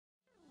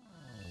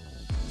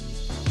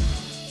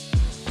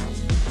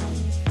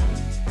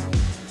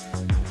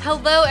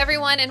Hello,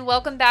 everyone, and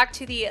welcome back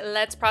to the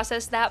Let's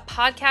Process That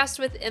podcast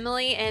with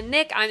Emily and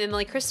Nick. I'm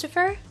Emily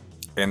Christopher.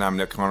 And I'm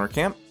Nick Connor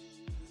Camp.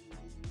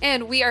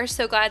 And we are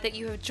so glad that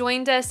you have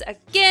joined us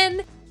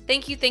again.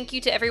 Thank you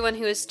to everyone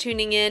who is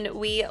tuning in.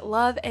 We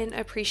love and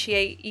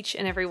appreciate each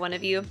and every one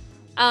of you.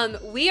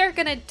 We are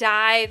going to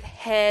dive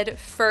head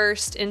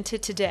first into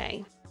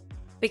today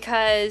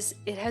because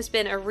it has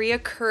been a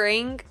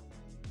reoccurring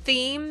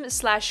theme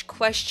 /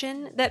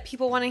 question that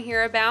people want to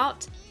hear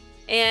about.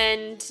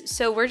 And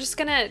so we're just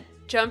going to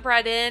jump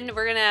right in.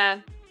 We're going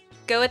to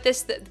go at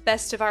this the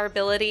best of our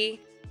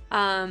ability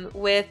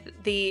with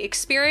the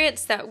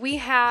experience that we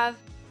have,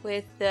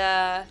 with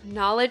the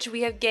knowledge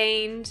we have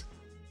gained,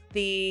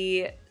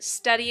 the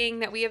studying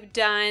that we have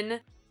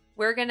done.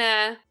 We're going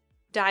to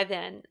dive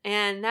in.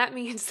 And that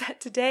means that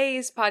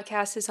today's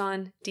podcast is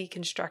on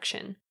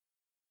deconstruction,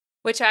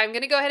 which I'm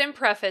going to go ahead and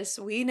preface.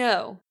 We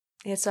know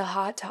it's a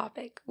hot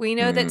topic. We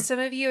know that some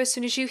of you, as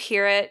soon as you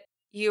hear it,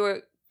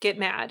 you get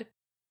mad.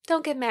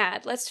 Don't get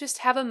mad. Let's just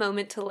have a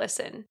moment to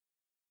listen.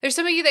 There's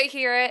some of you that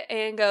hear it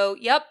and go,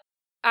 yep,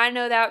 I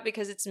know that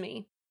because it's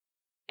me.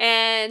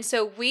 And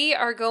so we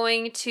are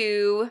going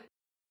to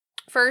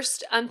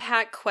first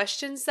unpack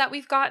questions that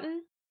we've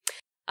gotten.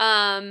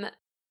 That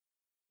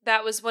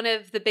was one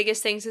of the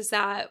biggest things, is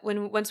that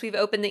once we've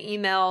opened the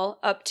email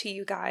up to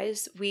you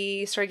guys,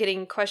 we started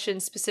getting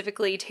questions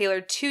specifically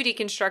tailored to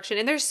deconstruction.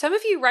 And there's some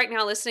of you right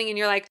now listening and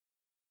you're like,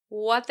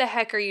 what the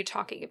heck are you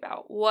talking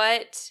about?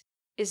 What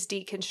is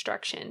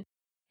deconstruction?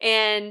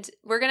 And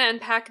we're going to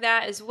unpack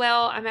that as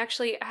well. I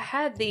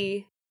had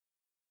the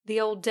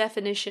old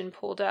definition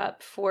pulled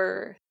up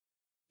for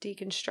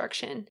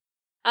deconstruction.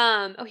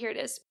 Here it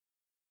is.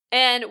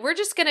 And we're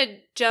just going to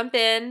jump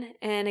in.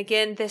 And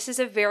again, this is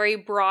a very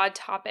broad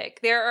topic.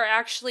 There are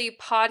actually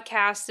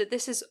podcasts that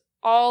this is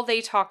all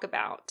they talk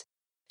about.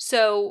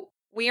 So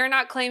we are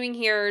not claiming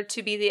here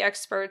to be the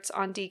experts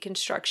on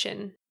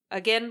deconstruction.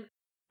 Again,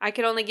 I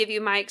could only give you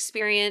my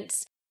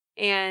experience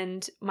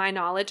and my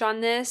knowledge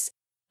on this,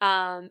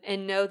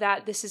 and know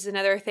that this is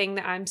another thing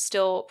that I'm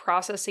still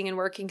processing and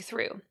working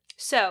through.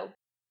 So,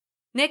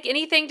 Nick,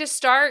 anything to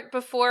start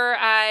before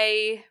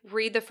I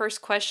read the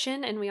first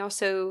question? And we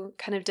also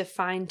kind of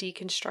define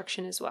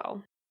deconstruction as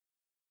well.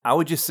 I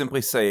would just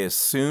simply say, as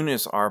soon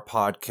as our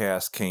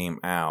podcast came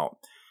out,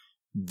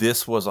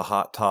 this was a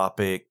hot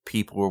topic.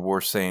 People were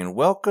saying,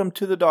 welcome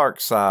to the dark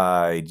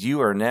side.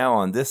 You are now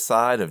on this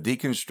side of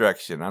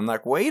deconstruction. I'm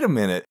like, wait a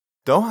minute.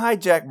 Don't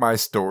hijack my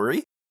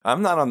story.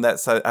 I'm not on that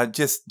side. I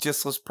just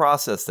let's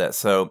process that.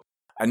 So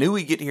I knew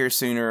we'd get here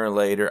sooner or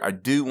later. I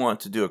do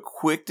want to do a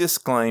quick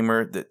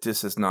disclaimer that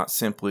this is not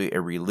simply a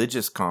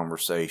religious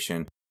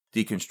conversation.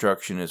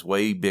 Deconstruction is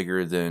way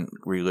bigger than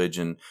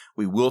religion.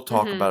 We will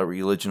talk about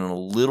religion a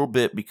little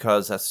bit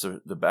because that's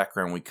the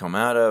background we come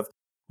out of,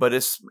 but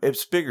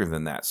it's bigger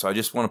than that. So I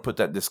just want to put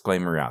that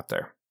disclaimer out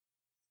there.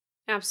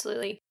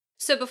 Absolutely.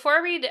 So before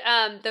I read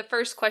the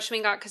first question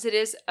we got, because it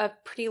is a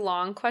pretty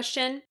long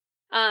question,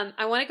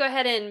 I want to go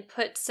ahead and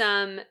put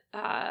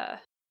a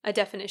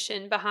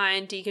definition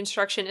behind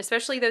deconstruction,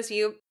 especially those of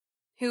you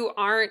who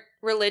aren't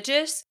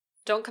religious,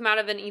 don't come out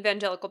of an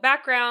evangelical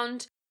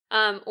background,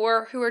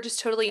 or who are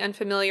just totally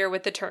unfamiliar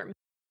with the term.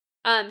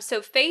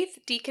 So faith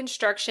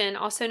deconstruction,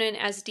 also known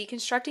as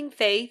deconstructing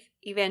faith,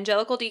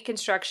 evangelical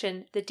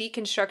deconstruction, the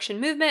deconstruction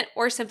movement,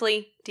 or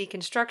simply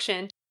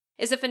deconstruction,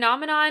 is a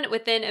phenomenon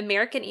within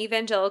American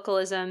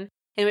evangelicalism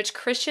in which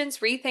Christians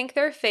rethink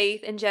their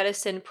faith and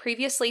jettison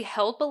previously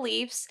held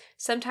beliefs,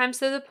 sometimes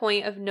to the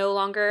point of no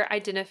longer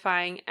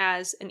identifying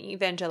as an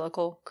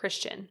evangelical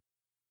Christian.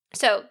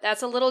 So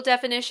that's a little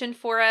definition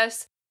for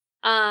us.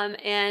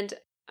 And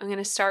I'm going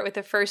to start with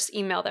the first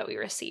email that we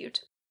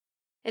received.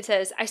 It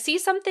says, I see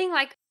something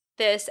like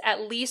this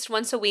at least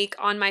once a week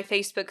on my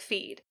Facebook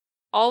feed,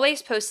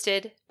 always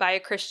posted by a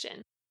Christian.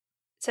 It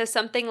says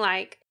something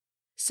like,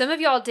 some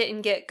of y'all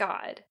didn't get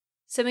God.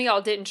 Some of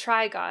y'all didn't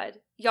try God.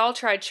 Y'all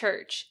tried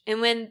church. And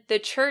when the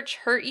church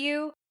hurt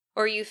you,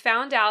 or you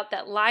found out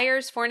that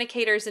liars,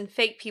 fornicators, and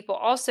fake people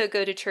also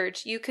go to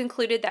church, you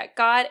concluded that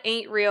God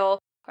ain't real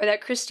or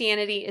that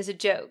Christianity is a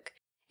joke.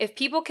 If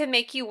people can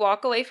make you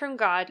walk away from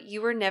God, you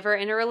were never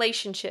in a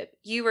relationship.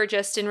 You were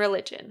just in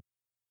religion.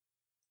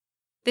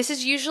 This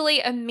is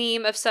usually a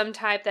meme of some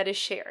type that is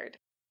shared.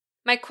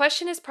 My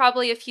question is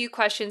probably a few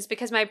questions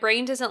because my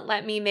brain doesn't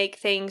let me make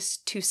things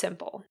too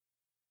simple.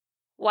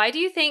 Why do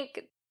you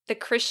think the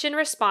Christian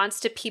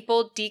response to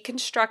people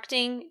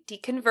deconstructing,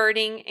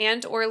 deconverting,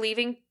 and or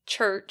leaving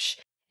church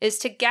is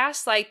to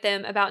gaslight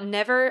them about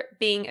never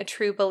being a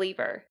true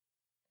believer?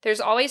 There's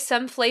always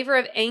some flavor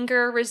of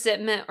anger,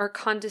 resentment, or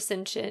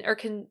condescension,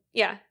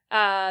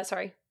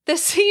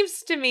 This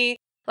seems to me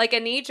like a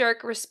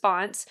knee-jerk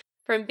response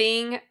from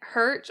being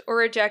hurt or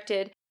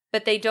rejected,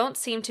 but they don't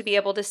seem to be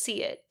able to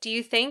see it. Do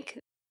you think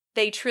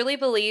they truly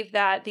believe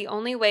that the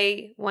only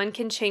way one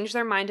can change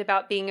their mind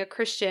about being a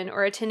Christian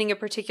or attending a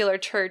particular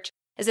church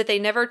is that they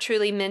never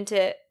truly meant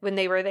it when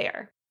they were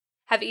there?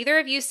 Have either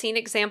of you seen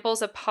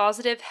examples of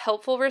positive,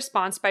 helpful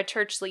response by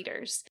church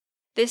leaders?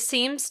 This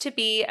seems to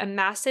be a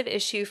massive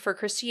issue for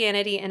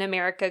Christianity in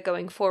America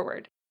going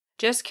forward.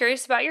 Just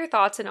curious about your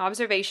thoughts and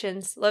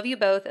observations. Love you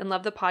both and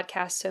love the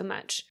podcast so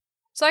much.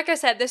 So like I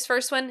said, this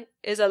first one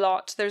is a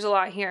lot. There's a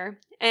lot here.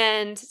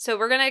 And so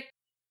we're going to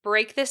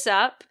break this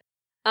up.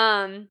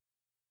 I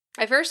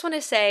first want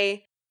to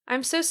say,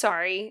 I'm so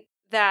sorry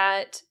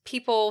that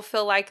people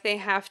feel like they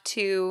have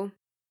to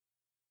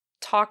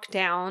talk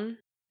down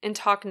and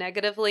talk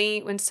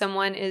negatively when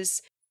someone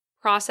is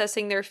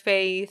processing their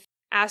faith,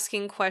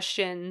 asking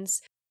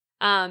questions,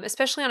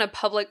 especially on a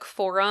public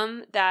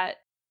forum that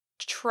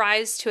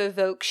tries to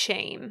evoke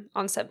shame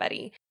on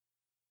somebody.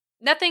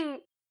 Nothing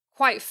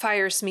quite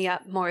fires me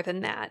up more than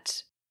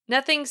that.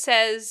 Nothing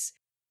says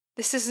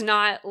this is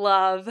not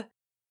love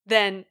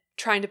than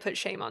trying to put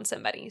shame on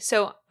somebody.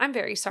 So I'm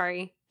very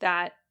sorry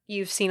that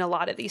you've seen a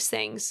lot of these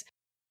things.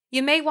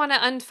 You may want to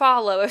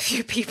unfollow a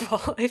few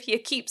people if you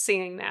keep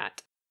seeing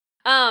that.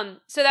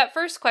 So that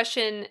first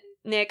question,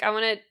 Nick, I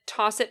want to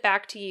toss it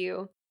back to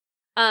you.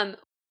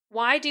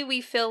 Why do we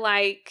feel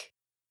like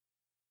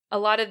a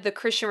lot of the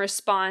Christian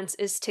response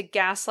is to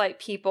gaslight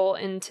people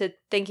into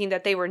thinking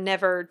that they were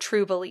never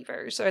true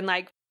believers, or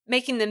like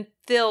making them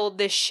feel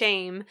this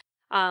shame,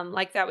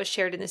 like that was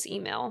shared in this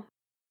email?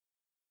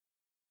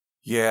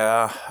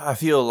 Yeah, I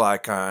feel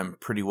like I'm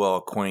pretty well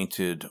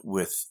acquainted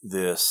with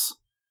this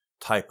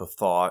type of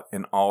thought,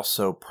 and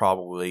also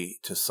probably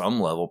to some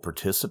level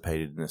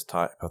participated in this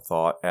type of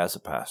thought as a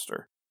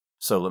pastor.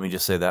 So let me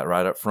just say that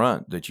right up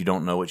front, that you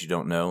don't know what you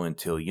don't know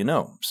until you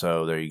know.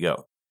 So there you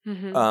go.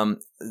 Mm-hmm.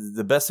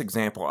 The best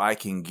example I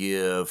can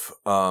give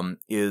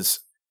is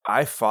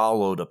I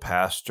followed a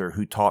pastor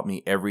who taught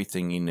me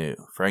everything he knew.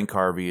 Frank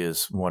Harvey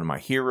is one of my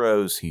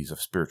heroes. He's a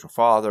spiritual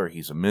father.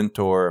 He's a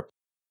mentor.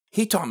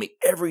 He taught me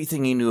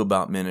everything he knew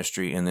about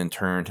ministry and then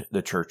turned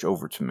the church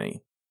over to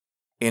me.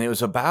 And it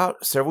was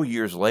about several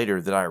years later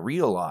that I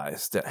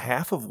realized that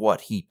half of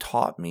what he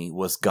taught me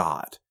was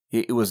God.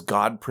 It was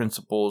God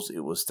principles.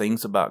 It was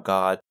things about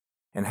God.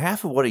 And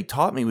half of what he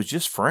taught me was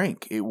just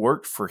Frank. It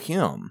worked for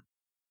him.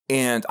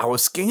 And I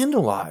was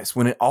scandalized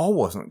when it all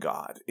wasn't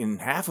God.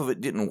 And half of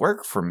it didn't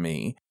work for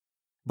me.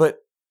 But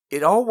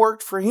it all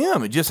worked for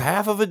him. It just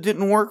half of it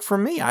didn't work for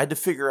me. I had to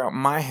figure out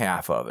my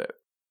half of it.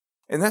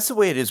 And that's the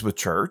way it is with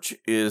church,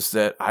 is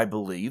that I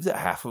believe that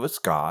half of it's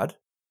God.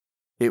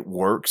 It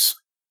works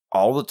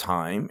all the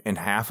time, and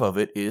half of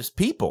it is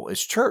people.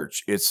 It's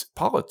church. It's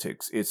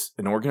politics. It's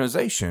an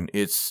organization.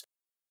 It's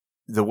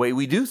the way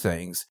we do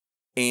things.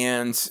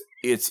 And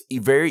it's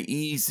very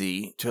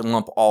easy to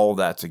lump all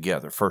that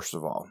together, first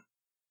of all.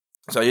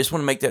 So I just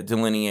want to make that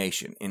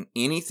delineation. In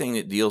anything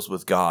that deals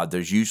with God,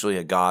 there's usually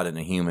a God and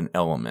a human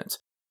element.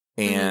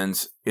 And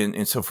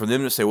so for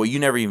them to say, well, you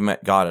never even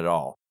met God at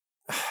all,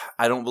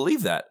 I don't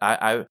believe that.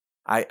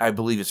 I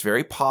believe it's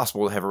very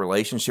possible to have a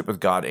relationship with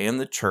God and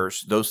the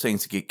church. Those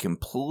things get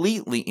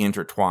completely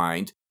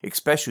intertwined,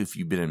 especially if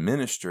you've been in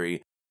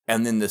ministry.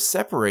 And then to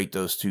separate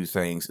those two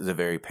things is a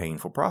very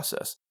painful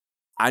process.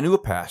 I knew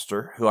a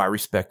pastor who I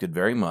respected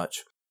very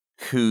much,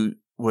 who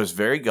was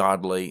very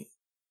godly,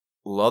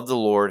 loved the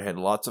Lord, had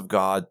lots of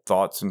God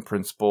thoughts and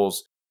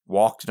principles,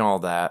 walked in all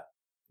that,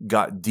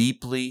 got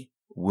deeply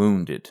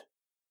wounded,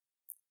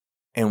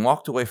 and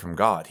walked away from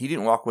God. He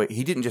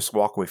didn't just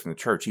walk away from the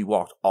church. He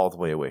walked all the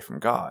way away from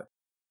God.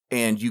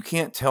 And you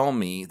can't tell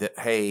me that,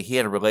 hey, he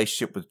had a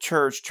relationship with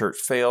church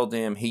failed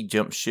him, he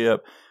jumped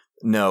ship.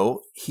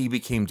 No, he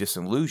became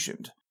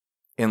disillusioned.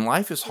 And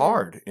life is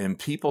hard. And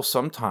people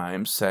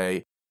sometimes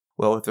say,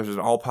 well, if there's an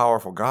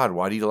all-powerful God,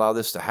 why do you allow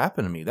this to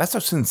happen to me? That's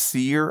a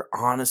sincere,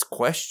 honest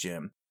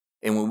question.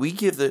 And when we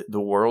give the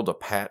world a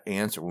pat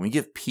answer, when we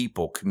give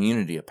people,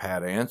 community, a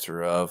pat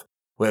answer of,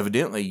 well,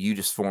 evidently you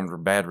just formed a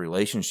bad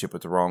relationship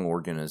with the wrong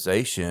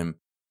organization,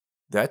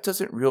 that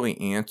doesn't really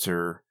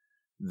answer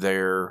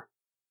their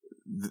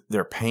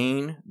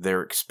pain,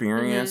 their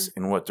experience,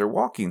 and what they're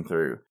walking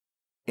through.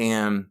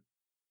 And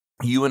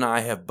you and I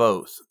have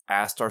both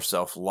asked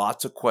ourselves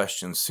lots of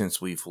questions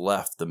since we've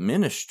left the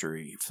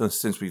ministry,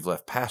 since we've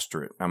left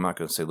pastorate. I'm not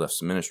going to say left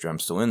the ministry. I'm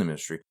still in the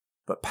ministry,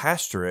 but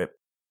pastorate,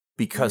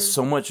 because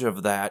so much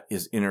of that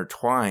is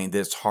intertwined that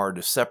it's hard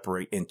to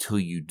separate until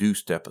you do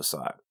step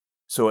aside.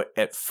 So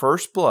at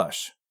first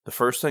blush, the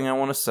first thing I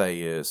want to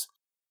say is,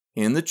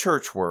 in the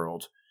church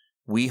world,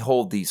 we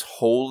hold these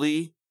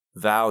holy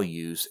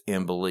values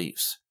and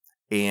beliefs.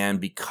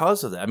 And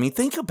because of that, I mean,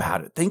 think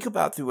about it. Think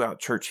about throughout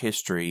church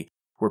history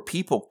where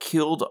people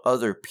killed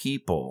other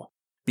people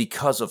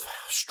because of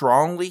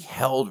strongly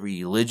held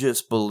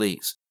religious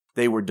beliefs.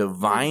 They were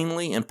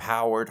divinely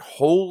empowered,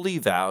 holy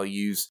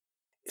values,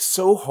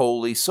 so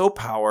holy, so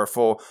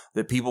powerful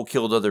that people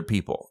killed other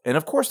people. And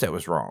of course that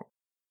was wrong.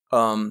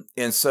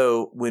 And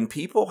so when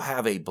people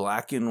have a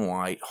black and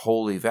white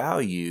holy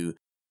value,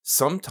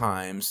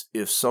 sometimes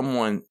if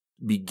someone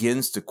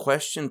begins to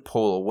question,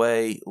 pull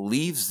away,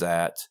 leaves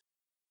that,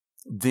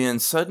 then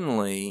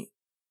suddenly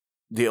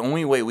the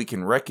only way we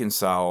can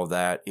reconcile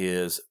that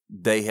is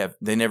they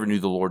never knew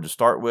the Lord to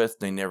start with.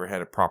 They never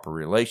had a proper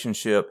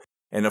relationship.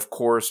 And of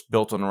course,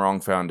 built on the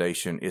wrong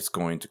foundation, it's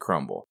going to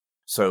crumble.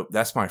 So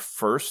that's my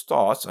first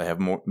thoughts. I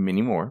have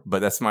many more, but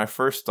that's my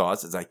first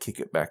thoughts as I kick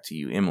it back to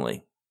you,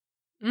 Emily.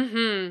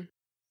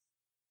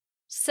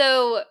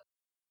 So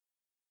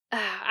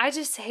I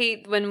just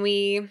hate when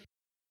we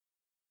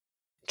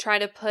try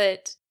to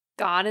put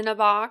God in a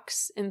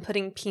box and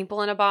putting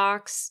people in a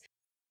box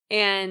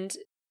and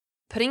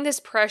putting this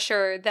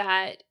pressure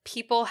that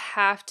people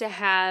have to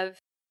have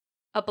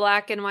a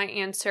black and white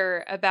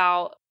answer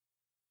about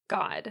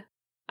God.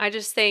 I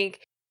just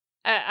think,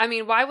 I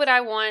mean, why would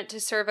I want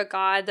to serve a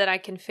God that I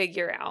can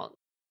figure out?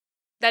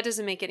 That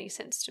doesn't make any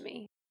sense to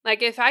me.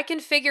 Like, if I can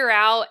figure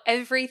out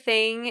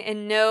everything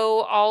and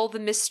know all the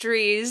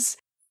mysteries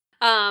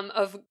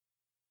of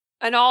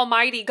an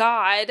almighty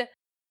God,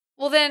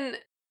 well then,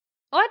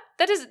 what?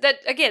 That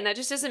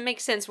just doesn't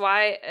make sense.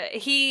 Why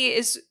he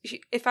is,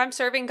 if I'm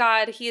serving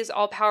God, he is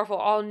all powerful,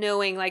 all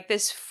knowing, like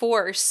this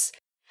force.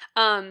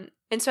 And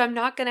so I'm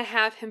not going to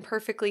have him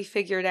perfectly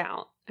figured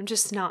out. I'm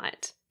just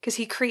not, because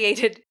he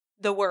created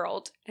the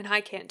world and I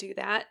can't do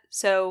that.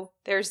 So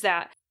there's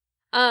that.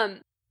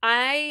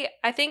 I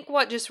think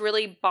what just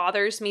really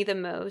bothers me the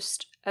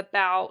most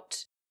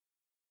about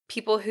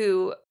people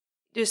who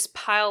just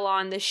pile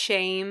on the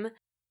shame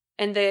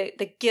and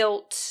the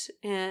guilt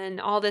and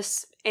all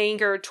this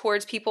anger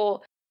towards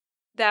people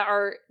that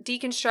are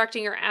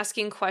deconstructing or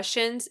asking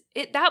questions,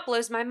 that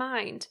blows my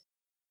mind.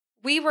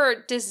 We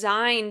were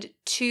designed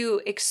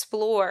to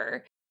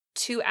explore,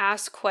 to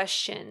ask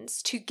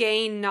questions, to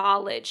gain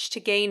knowledge,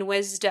 to gain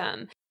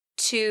wisdom,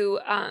 to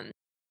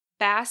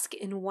bask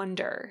in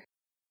wonder.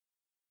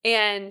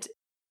 And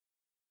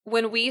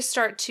when we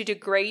start to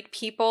degrade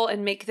people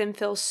and make them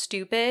feel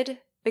stupid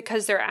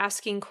because they're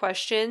asking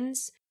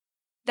questions,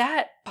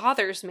 that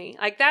bothers me.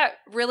 Like, that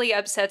really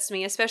upsets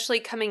me, especially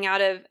coming out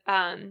of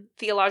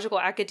theological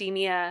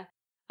academia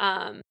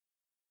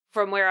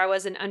from where I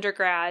was an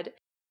undergrad.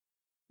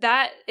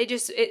 That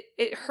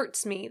it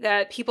hurts me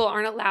that people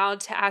aren't allowed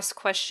to ask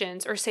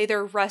questions or say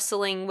they're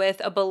wrestling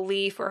with a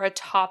belief or a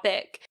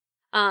topic,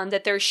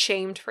 that they're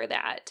shamed for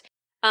that.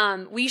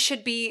 We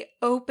should be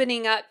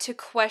opening up to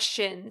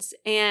questions,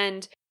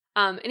 and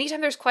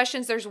anytime there's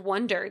questions, there's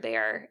wonder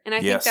there. And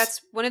I think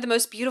that's one of the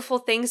most beautiful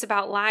things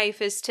about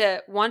life, is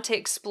to want to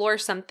explore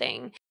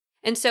something.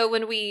 And so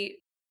when we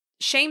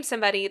shame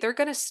somebody, they're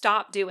going to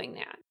stop doing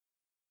that.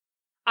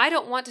 I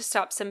don't want to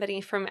stop somebody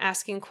from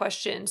asking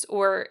questions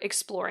or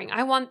exploring.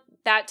 I want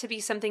that to be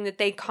something that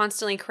they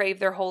constantly crave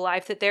their whole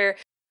life, that they're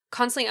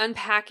constantly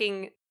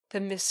unpacking the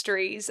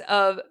mysteries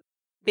of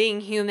being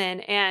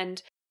human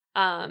and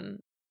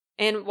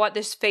what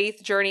this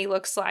faith journey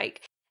looks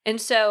like.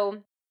 And so,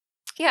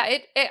 yeah,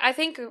 I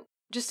think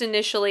just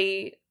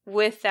initially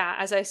with that,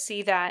 as I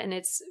see that, and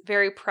it's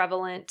very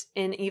prevalent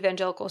in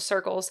evangelical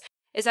circles,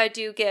 is I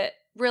do get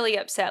really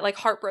upset, like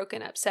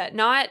heartbroken upset,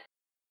 not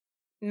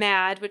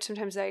mad, which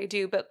sometimes I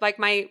do, but like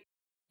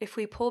if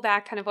we pull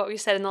back kind of what we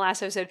said in the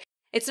last episode,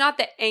 it's not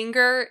the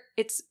anger,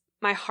 it's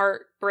my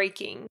heart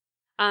breaking,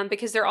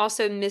 because they're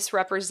also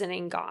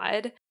misrepresenting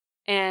God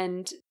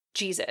and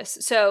Jesus.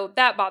 So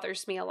that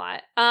bothers me a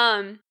lot.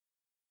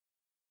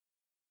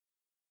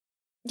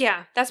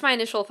 Yeah, that's my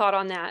initial thought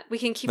on that. We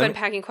can keep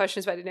unpacking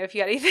questions, but I didn't know if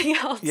you had anything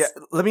else. Yeah,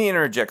 let me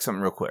interject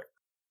something real quick.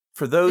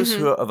 For those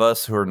of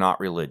us who are not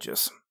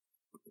religious,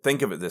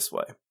 think of it this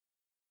way.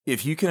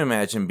 If you can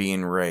imagine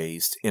being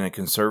raised in a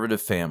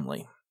conservative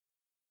family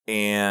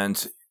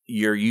and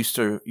you're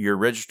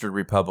registered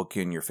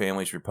Republican, your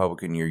family's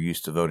Republican, you're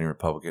used to voting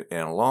Republican,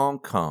 and along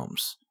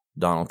comes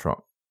Donald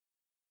Trump,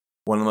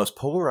 one of the most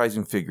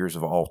polarizing figures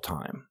of all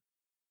time.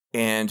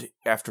 And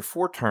after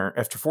 4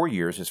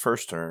 years, his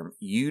first term,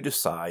 you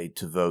decide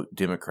to vote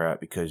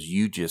Democrat because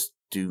you just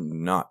do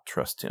not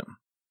trust him.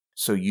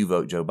 So you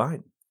vote Joe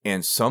Biden.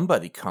 And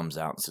somebody comes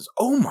out and says,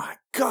 "Oh my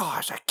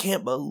gosh, I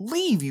can't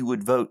believe you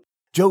would vote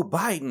Joe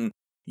Biden.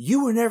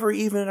 You were never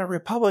even a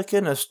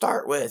Republican to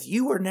start with.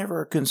 You were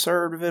never a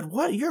conservative.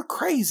 What? You're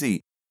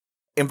crazy."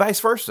 And vice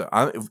versa,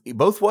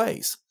 both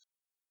ways.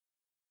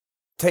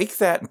 Take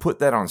that and put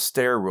that on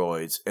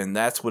steroids, and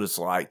that's what it's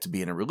like to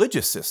be in a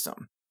religious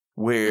system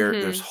where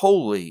there's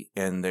holy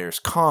and there's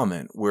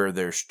common, where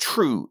there's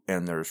true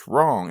and there's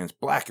wrong, and it's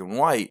black and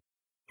white.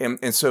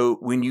 And so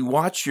when you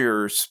watch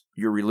your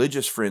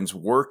religious friends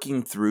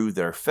working through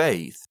their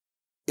faith,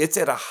 it's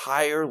at a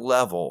higher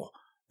level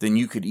than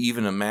you could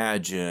even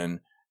imagine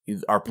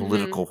our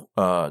political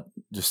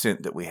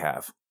dissent that we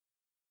have.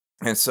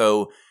 And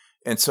so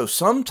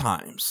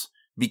sometimes,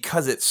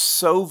 because it's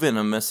so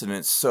venomous and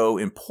it's so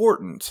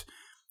important,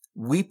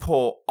 we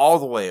pull all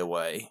the way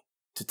away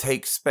to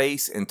take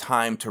space and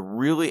time to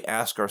really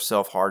ask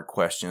ourselves hard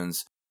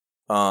questions,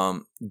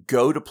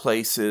 go to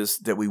places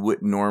that we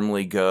wouldn't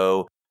normally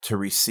go to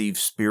receive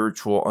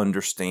spiritual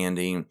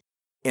understanding.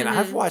 And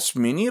I've watched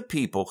many of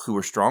people who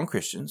are strong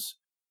Christians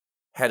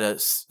had a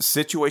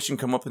situation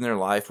come up in their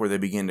life where they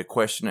begin to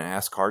question and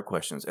ask hard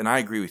questions. And I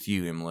agree with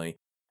you, Emily.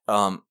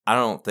 I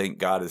don't think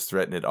God is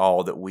threatened at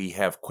all that we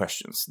have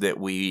questions, that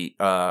we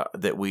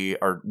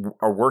are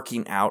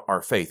working out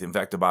our faith. In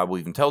fact, the Bible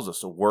even tells us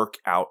to work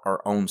out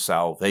our own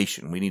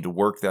salvation. We need to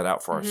work that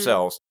out for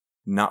ourselves.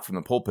 not from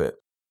the pulpit.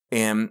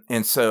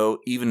 And so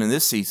even in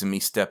this season, me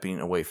stepping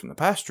away from the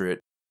pastorate,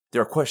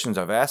 there are questions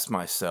I've asked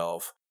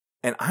myself,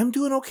 and I'm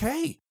doing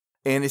okay.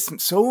 And it's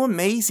so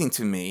amazing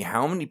to me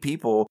how many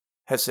people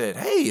have said,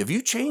 hey, have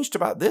you changed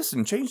about this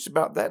and changed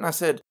about that? And I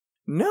said,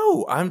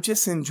 no, I'm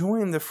just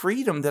enjoying the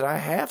freedom that I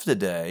have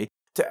today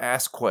to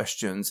ask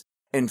questions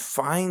and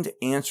find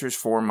answers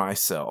for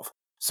myself.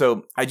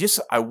 So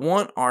I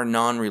want our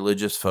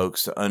non-religious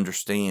folks to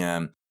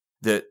understand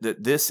that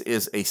this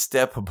is a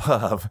step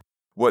above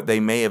what they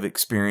may have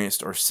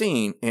experienced or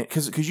seen.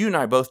 Because you and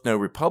I both know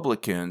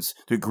Republicans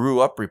that grew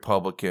up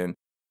Republican,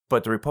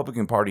 but the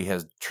Republican Party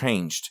has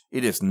changed.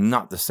 It is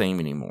not the same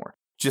anymore.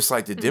 Just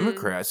like the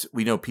Democrats,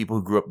 we know people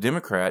who grew up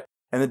Democrat,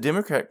 and the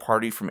Democratic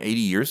Party from 80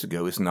 years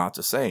ago is not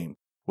the same.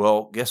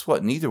 Well, guess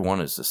what? Neither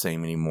one is the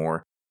same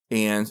anymore.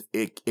 And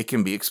it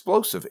can be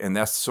explosive. And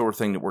that's the sort of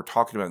thing that we're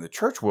talking about in the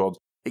church world.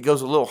 It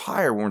goes a little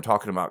higher when we're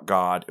talking about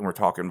God, and we're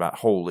talking about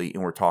holy,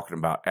 and we're talking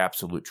about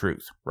absolute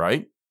truth,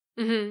 right?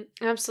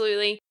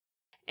 Absolutely.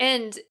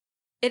 And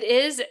it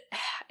is,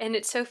 and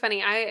it's so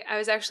funny. I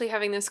was actually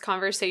having this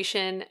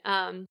conversation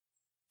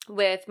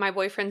with my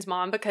boyfriend's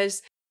mom,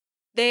 because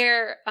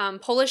they're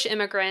Polish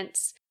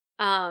immigrants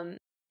in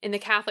the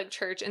Catholic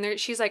Church. And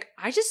she's like,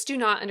 I just do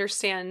not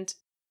understand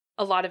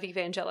a lot of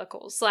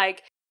evangelicals.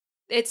 Like,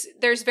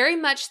 there's very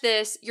much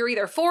this, you're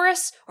either for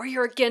us or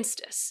you're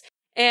against us.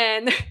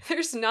 And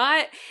there's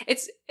not,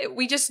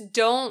 we just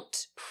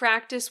don't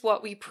practice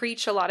what we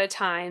preach a lot of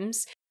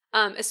times,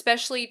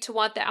 especially to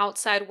what the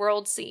outside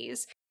world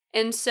sees.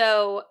 And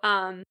so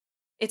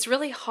it's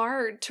really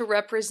hard to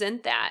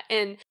represent that.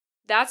 And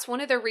that's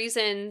one of the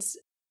reasons,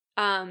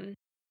 I've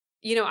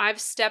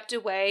stepped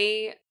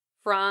away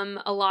from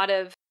a lot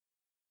of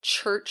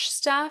church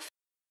stuff.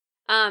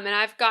 And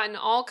I've gotten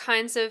all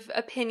kinds of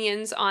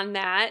opinions on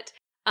that.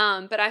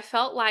 But I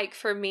felt like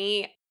for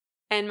me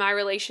and my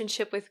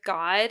relationship with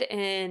God,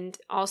 and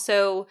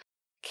also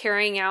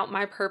carrying out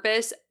my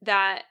purpose,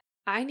 that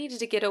I needed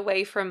to get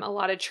away from a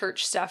lot of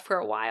church stuff for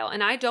a while.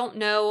 And I don't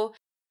know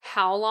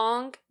how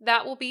long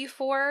that will be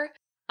for.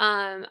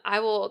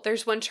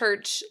 There's one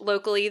church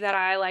locally that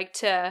I like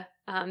to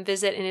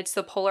visit, and it's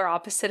the polar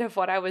opposite of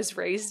what I was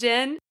raised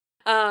in,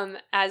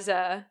 as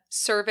a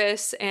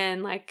service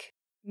and like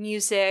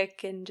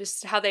music and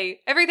just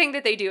everything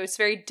that they do is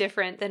very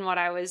different than what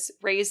I was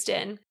raised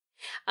in.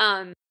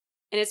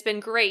 And it's been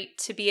great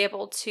to be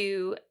able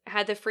to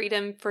have the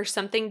freedom for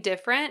something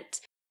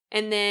different,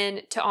 and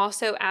then to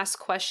also ask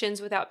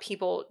questions without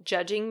people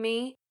judging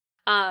me.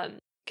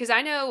 Because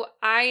I know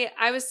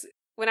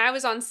when I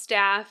was on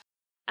staff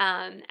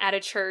at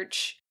a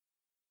church,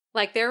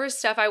 like there was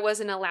stuff I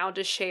wasn't allowed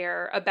to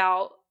share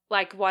about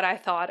like what I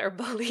thought or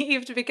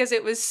believed, because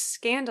it was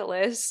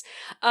scandalous.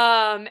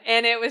 And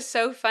it was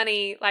so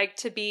funny, like,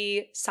 to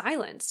be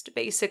silenced,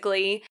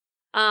 basically.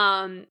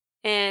 And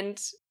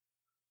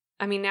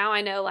I mean, now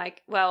I know,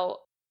 like,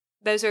 well,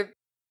 those are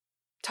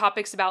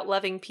topics about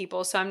loving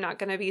people, so I'm not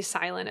going to be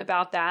silent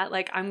about that.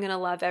 Like, I'm going to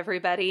love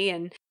everybody,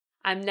 and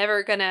I'm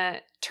never going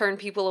to turn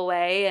people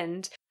away.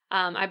 And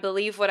I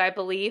believe what I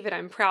believe, and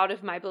I'm proud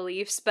of my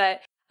beliefs.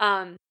 But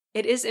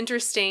it is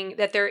interesting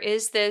that there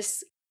is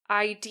this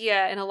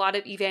idea in a lot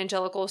of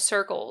evangelical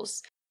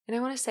circles. And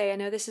I want to say, I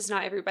know this is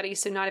not everybody,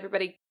 so not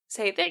everybody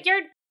say that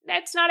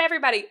that's not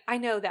everybody. I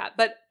know that,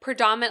 but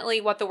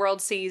predominantly what the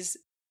world sees,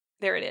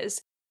 there it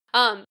is.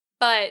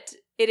 But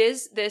it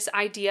is this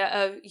idea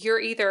of you're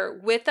either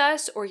with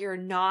us or you're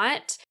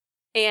not,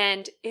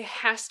 and it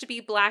has to be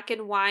black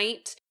and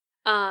white.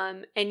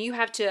 And you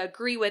have to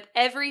agree with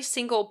every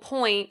single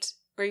point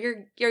or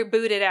you're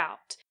booted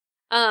out.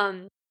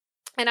 And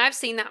I've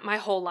seen that my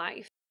whole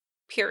life,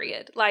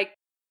 period. Like,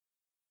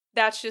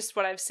 that's just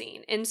what I've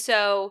seen. And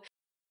so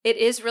it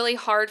is really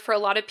hard for a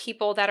lot of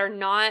people that are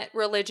not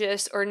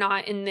religious or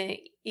not in the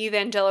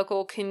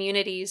evangelical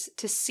communities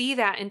to see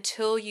that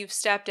until you've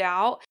stepped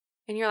out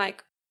and you're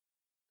like,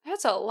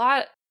 that's a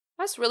lot.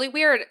 That's really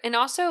weird. And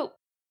also,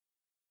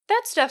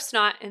 that stuff's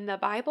not in the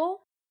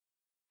Bible.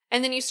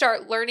 And then you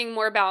start learning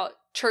more about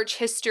church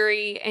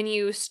history, and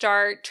you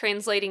start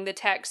translating the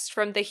text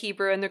from the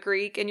Hebrew and the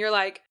Greek, and you're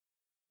like,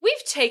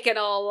 we've taken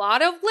a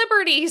lot of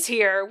liberties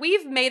here.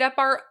 We've made up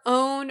our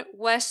own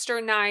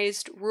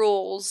westernized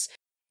rules.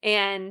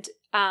 And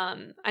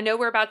I know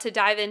we're about to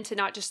dive into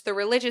not just the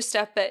religious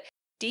stuff, but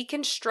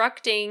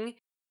deconstructing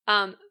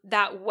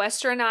that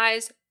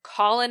westernized,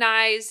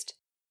 colonized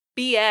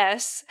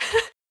BS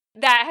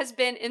that has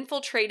been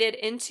infiltrated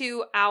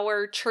into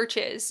our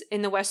churches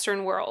in the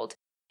Western world.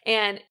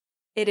 And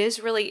it is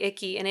really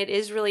icky, and it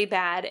is really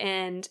bad,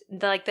 and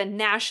the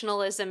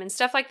nationalism and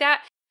stuff like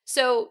that.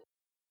 So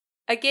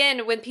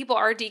again, when people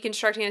are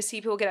deconstructing and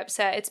see people get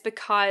upset, it's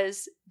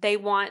because they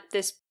want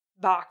this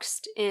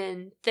boxed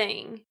in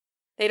thing.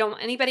 They don't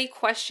want anybody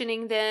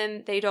questioning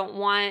them. They don't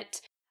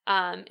want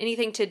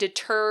anything to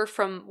deter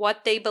from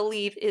what they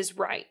believe is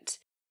right.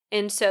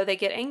 And so they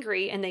get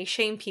angry and they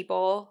shame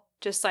people,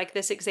 just like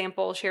this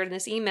example shared in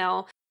this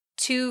email,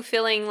 to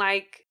feeling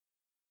like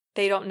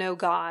they don't know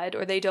God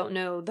or they don't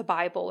know the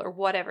Bible or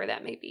whatever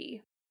that may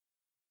be.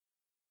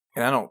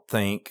 And I don't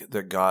think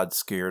that God's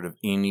scared of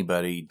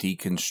anybody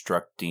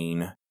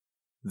deconstructing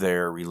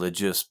their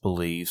religious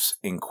beliefs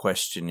and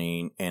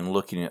questioning and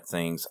looking at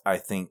things. I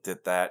think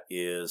that that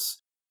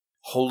is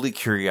holy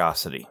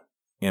curiosity,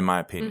 in my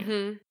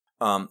opinion.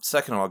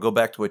 Second of all, I'll go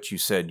back to what you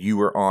said. You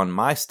were on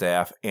my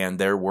staff, and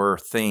there were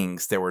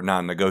things that were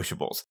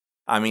non-negotiables.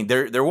 I mean,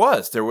 there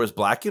was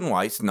black and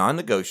whites,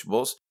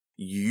 non-negotiables.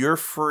 You're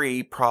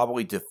free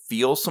probably to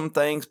feel some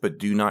things, but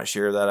do not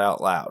share that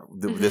out loud.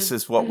 This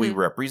is what we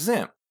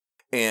represent.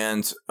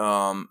 And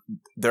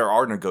there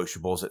are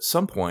negotiables at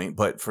some point,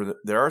 but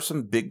there are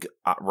some big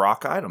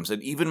rock items.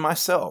 And even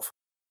myself,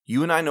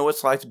 you and I know what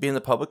it's like to be in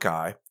the public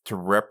eye, to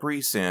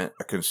represent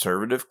a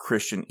conservative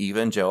Christian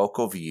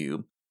evangelical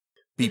view,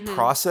 be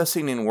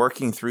processing and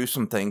working through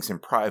some things in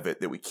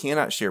private that we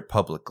cannot share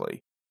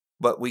publicly,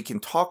 but we can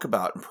talk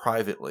about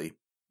privately.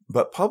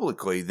 But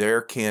publicly,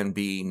 there can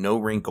be no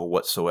wrinkle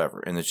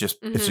whatsoever, and it's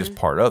just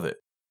part of it.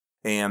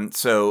 And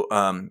so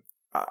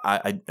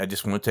I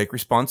just want to take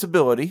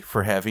responsibility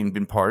for having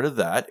been part of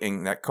that.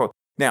 And that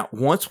now,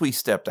 once we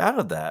stepped out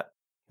of that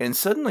and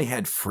suddenly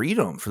had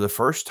freedom for the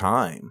first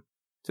time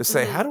to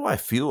say, how do I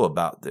feel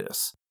about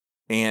this?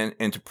 And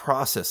to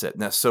process it.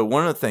 Now, so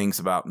one of the things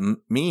about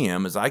me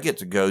is I get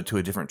to go to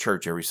a different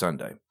church every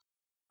Sunday.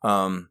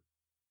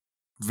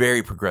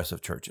 Very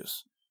progressive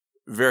churches.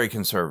 Very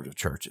conservative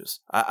churches.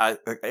 I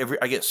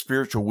get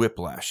spiritual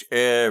whiplash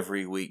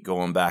every week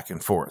going back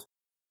and forth.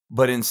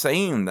 But in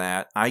saying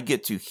that, I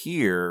get to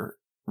hear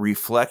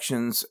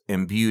reflections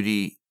and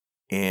beauty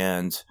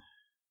and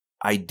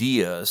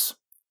ideas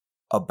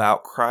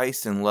about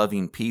Christ and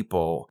loving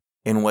people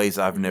in ways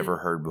I've never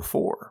heard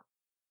before.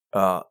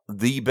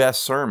 The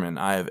best sermon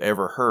I have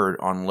ever heard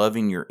on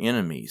loving your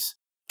enemies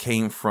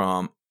came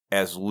from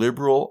as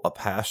liberal a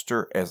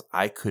pastor as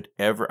I could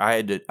ever.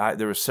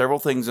 There were several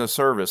things in the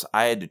service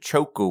I had to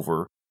choke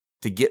over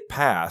to get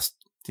past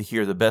to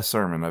hear the best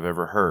sermon I've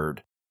ever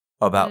heard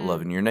about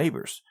loving your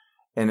neighbors.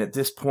 And at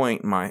this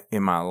point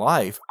in my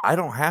life, I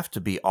don't have to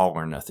be all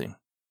or nothing.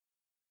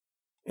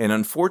 And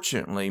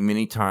unfortunately,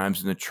 many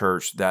times in the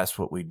church, that's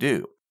what we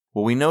do.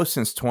 Well, we know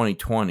since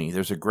 2020,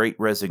 there's a great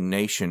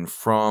resignation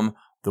from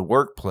the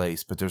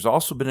workplace, but there's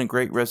also been a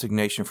great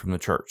resignation from the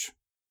church.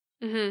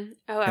 Oh, absolutely.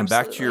 And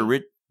back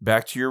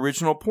to your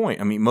original point.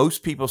 I mean,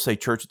 most people say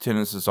church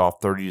attendance is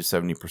off 30 to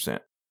 70%.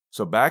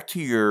 So back to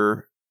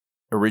your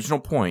original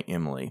point,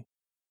 Emily,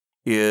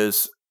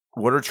 is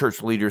what are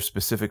church leaders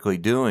specifically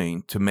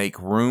doing to make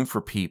room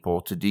for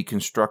people to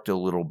deconstruct a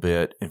little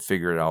bit and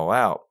figure it all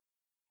out?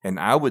 And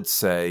I would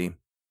say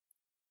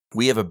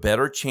we have a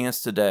better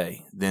chance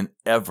today than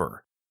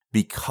ever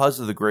because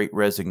of the great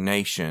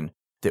resignation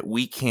that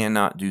we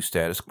cannot do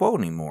status quo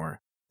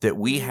anymore, that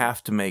we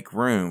have to make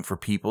room for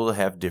people to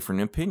have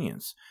different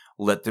opinions.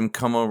 Let them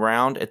come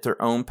around at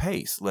their own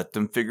pace. Let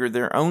them figure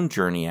their own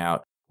journey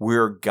out.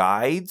 We're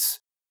guides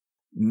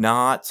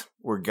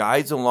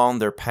along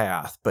their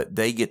path, but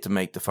they get to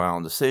make the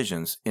final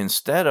decisions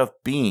instead of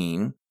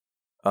being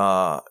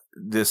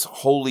this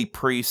holy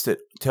priest that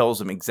tells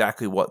them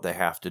exactly what they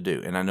have to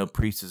do. And I know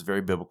priest is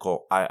very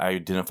biblical. I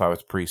identify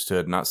with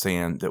priesthood, not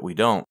saying that we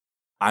don't.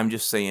 I'm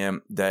just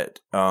saying that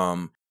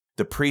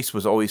the priest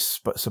was always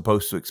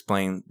supposed to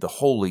explain the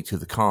holy to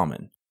the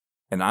common.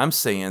 And I'm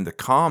saying the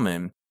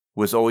common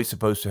was always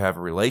supposed to have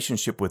a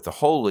relationship with the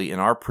holy, and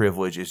our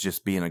privilege is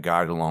just being a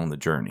guide along the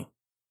journey.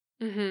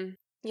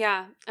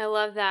 Yeah, I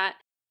love that.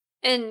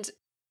 And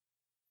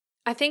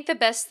I think the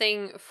best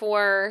thing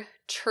for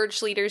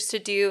church leaders to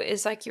do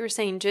is, like you were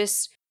saying,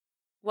 just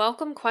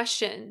welcome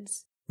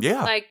questions.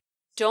 Yeah. Like,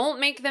 don't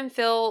make them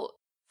feel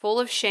full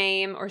of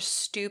shame or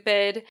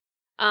stupid.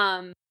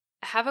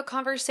 Have a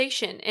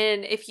conversation.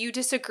 And if you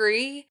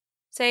disagree,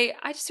 say,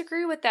 I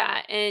disagree with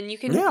that. And you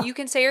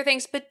can say your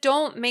things, but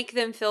don't make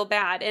them feel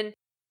bad. And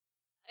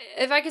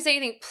if I could say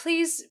anything,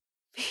 please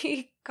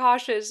be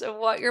cautious of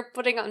what you're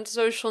putting on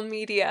social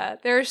media.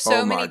 There are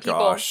so many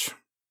people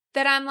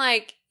that I'm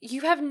like,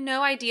 you have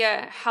no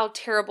idea how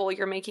terrible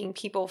you're making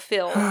people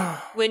feel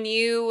when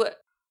you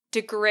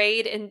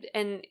degrade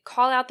and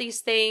call out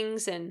these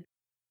things. And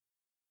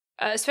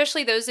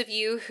especially those of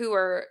you who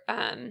are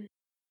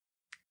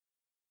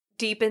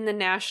deep in the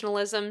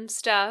nationalism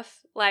stuff.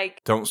 Like,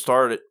 don't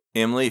start it,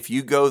 Emily. If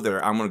you go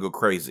there, I'm going to go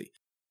crazy.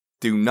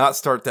 Do not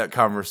start that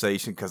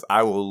conversation because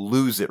I will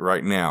lose it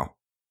right now.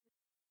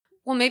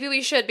 Well, maybe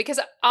we should,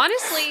 because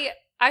honestly,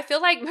 I feel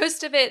like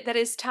most of it that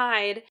is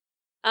tied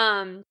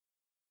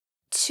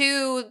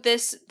to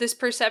this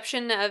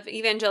perception of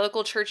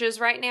evangelical churches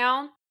right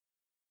now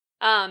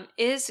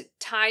is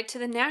tied to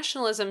the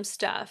nationalism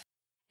stuff.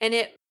 And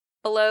it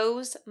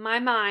blows my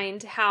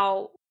mind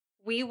how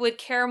we would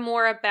care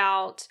more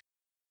about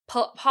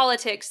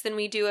politics than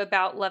we do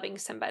about loving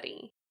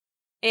somebody.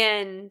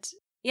 And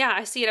yeah,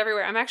 I see it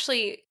everywhere. I'm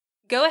actually,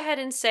 go ahead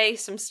and say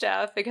some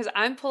stuff because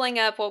I'm pulling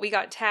up what we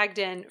got tagged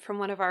in from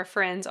one of our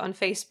friends on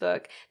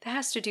Facebook that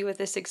has to do with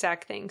this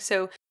exact thing.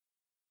 So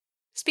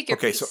speak your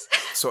piece.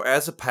 So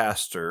as a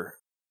pastor,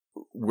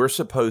 we're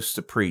supposed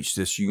to preach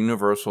this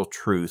universal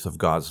truth of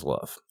God's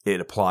love.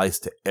 It applies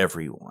to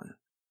everyone.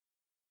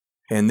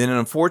 And then,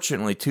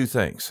 unfortunately, two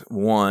things.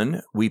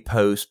 One, we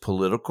post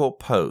political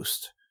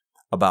posts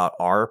about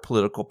our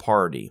political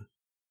party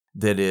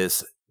that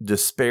is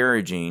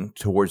disparaging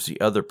towards the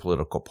other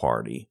political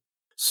party,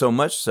 so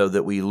much so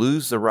that we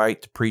lose the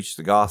right to preach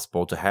the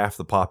gospel to half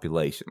the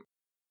population.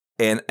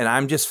 And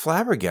I'm just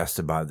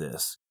flabbergasted by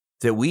this,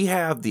 that we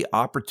have the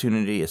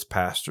opportunity as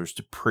pastors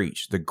to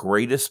preach the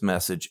greatest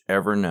message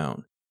ever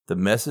known, the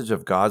message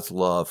of God's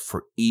love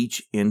for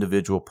each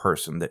individual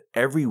person, that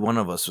every one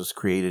of us was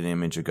created in the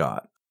image of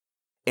God.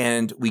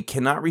 And we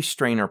cannot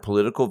restrain our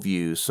political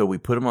views, so we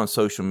put them on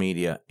social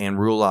media and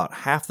rule out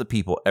half the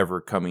people ever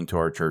coming to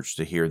our church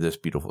to hear this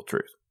beautiful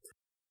truth.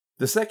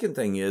 The second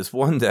thing is,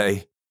 one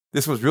day,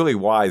 this was really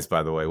wise,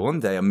 by the way,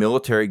 one day a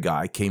military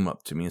guy came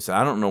up to me and said,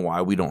 I don't know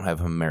why we don't have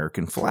an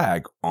American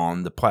flag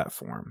on the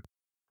platform.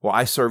 Well,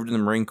 I served in the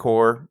Marine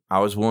Corps. I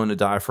was willing to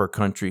die for our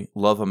country,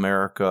 love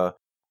America,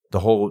 the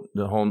whole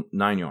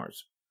 9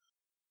 yards.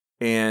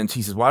 And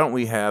he says, why don't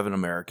we have an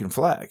American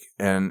flag?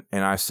 And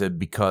I said,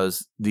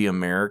 because the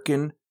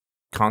American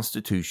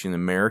Constitution,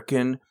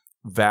 American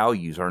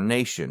values, our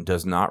nation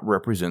does not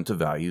represent the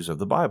values of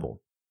the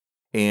Bible.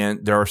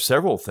 And there are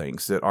several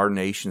things that our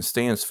nation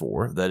stands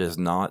for that is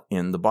not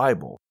in the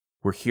Bible.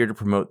 We're here to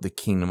promote the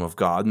kingdom of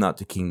God, not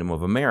the kingdom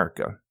of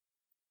America.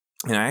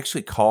 And I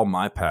actually called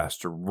my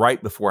pastor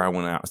right before I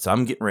went out. So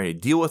I'm getting ready to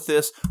deal with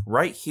this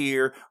right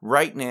here,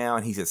 right now.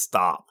 And he said,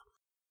 stop.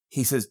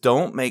 He says,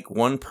 don't make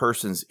one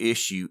person's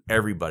issue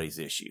everybody's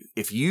issue.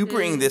 If you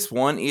bring this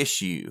one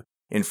issue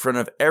in front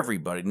of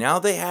everybody, now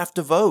they have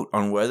to vote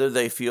on whether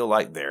they feel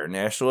like they're a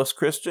nationalist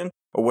Christian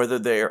or whether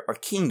they're a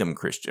kingdom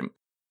Christian.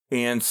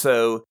 And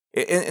so,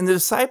 and the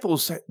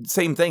disciples,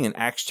 same thing in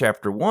Acts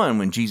chapter 1,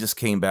 when Jesus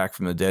came back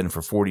from the dead and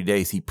for 40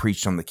 days he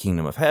preached on the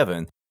kingdom of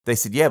heaven. They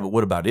said, yeah, but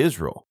what about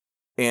Israel?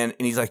 And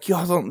he's like,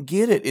 y'all don't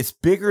get it. It's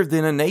bigger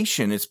than a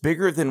nation. It's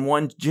bigger than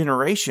one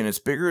generation. It's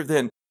bigger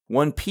than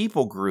one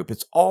people group.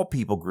 It's all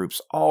people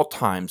groups, all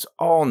times,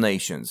 all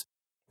nations.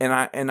 And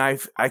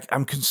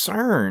I'm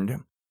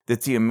concerned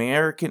that the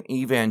American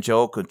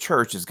evangelical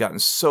church has gotten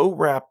so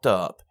wrapped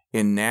up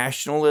in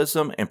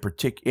nationalism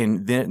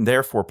and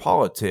therefore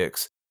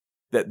politics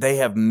that they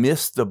have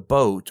missed the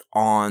boat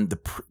on the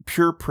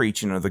pure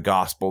preaching of the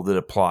gospel that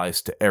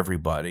applies to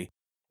everybody.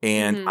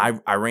 And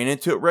I ran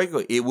into it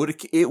regularly.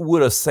 It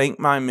would have sank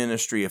my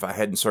ministry if I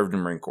hadn't served in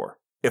the Marine Corps.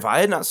 If I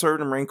had not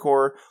served in the Marine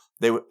Corps,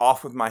 they would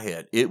off with my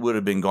head. It would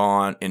have been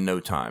gone in no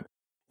time.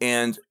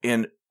 And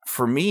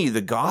for me,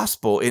 the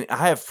gospel, and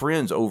I have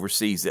friends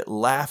overseas that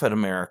laugh at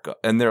America,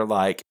 and they're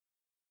like,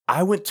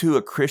 I went to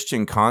a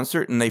Christian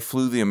concert and they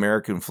flew the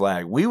American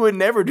flag. We would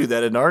never do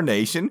that in our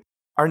nation.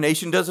 Our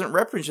nation doesn't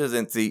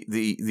represent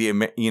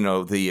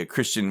the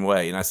Christian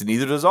way. And I said,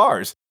 neither does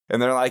ours.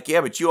 And they're like,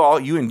 yeah, but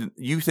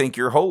you think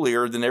you're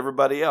holier than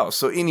everybody else.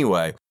 So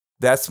anyway,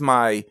 that's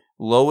my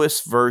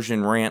lowest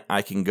version rant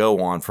I can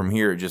go on. From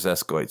here, it just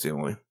escalates,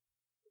 Emily.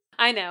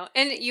 I know.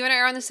 And you and I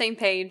are on the same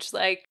page.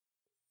 Like,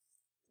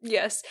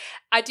 yes.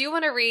 I do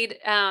want to read,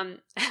 I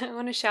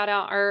want to shout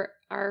out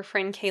our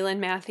friend Kaylin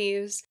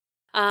Matthews.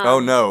 Oh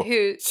no.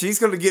 She's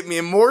going to get me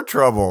in more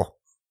trouble.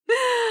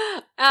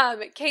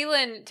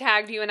 Kaylin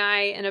tagged you and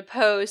I in a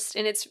post,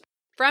 and it's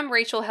from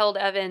Rachel Held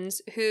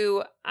Evans,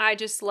 who I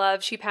just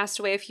love. She passed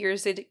away a few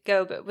years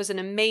ago, but was an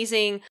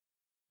amazing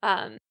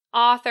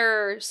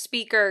author,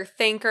 speaker,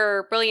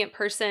 thinker, brilliant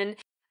person.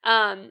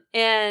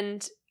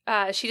 And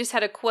she just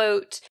had a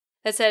quote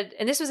that said,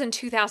 and this was in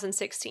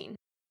 2016,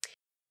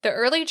 the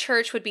early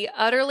church would be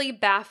utterly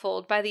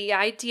baffled by the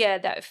idea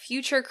that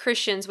future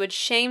Christians would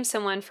shame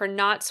someone for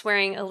not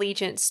swearing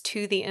allegiance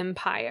to the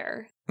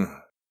empire.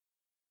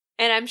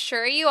 And I'm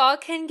sure you all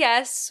can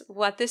guess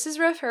what this is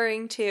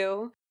referring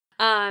to.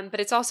 But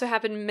it's also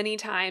happened many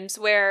times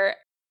where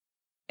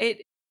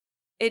it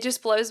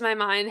just blows my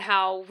mind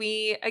how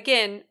we,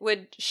 again,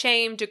 would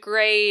shame,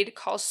 degrade,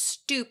 call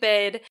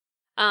stupid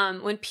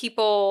when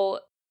people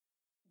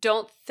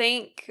don't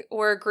think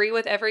or agree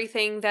with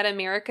everything that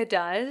America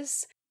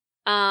does.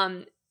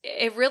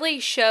 It really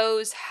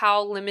shows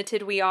how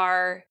limited we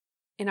are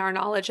in our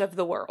knowledge of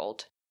the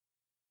world.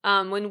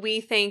 When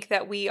we think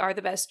that we are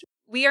the best,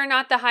 we are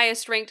not the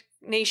highest ranked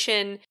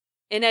nation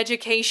in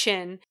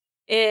education.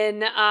 Just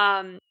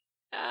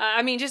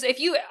if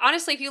you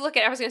look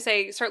at, I was going to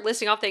say, start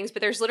listing off things,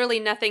 but there's literally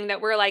nothing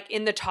that we're like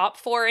in the top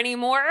 4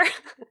 anymore.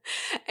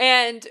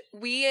 And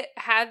we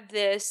have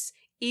this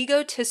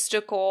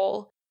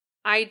egotistical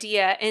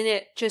idea, and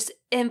it just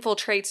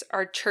infiltrates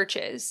our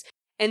churches.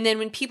 And then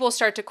when people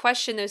start to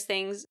question those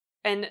things,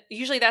 and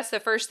usually that's the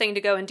first thing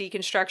to go in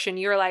deconstruction,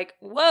 you're like,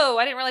 whoa,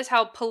 I didn't realize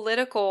how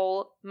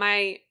political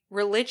my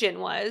religion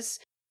was.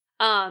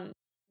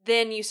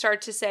 Then you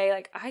start to say,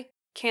 like, I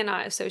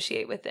cannot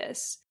associate with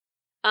this.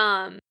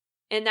 And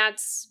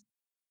that's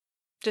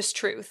just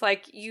truth.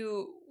 Like,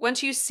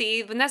 once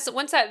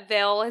that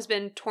veil has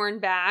been torn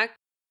back,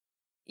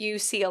 you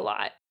see a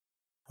lot.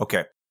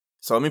 Okay.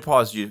 So let me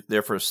pause you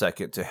there for a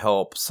second to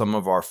help some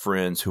of our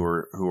friends who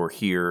are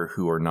here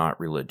who are not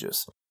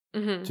religious.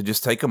 To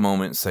just take a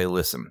moment and say,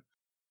 listen,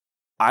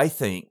 I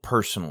think,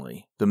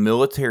 personally, the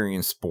military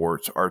and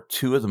sports are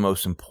two of the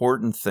most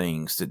important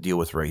things to deal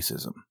with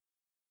racism.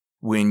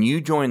 When you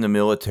join the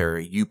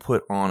military, you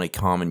put on a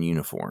common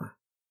uniform.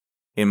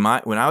 When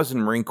I was in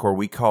the Marine Corps,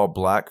 we called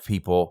black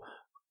people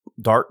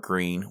dark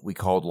green. We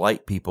called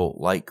light people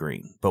light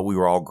green, but we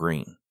were all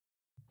green.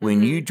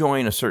 When you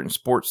join a certain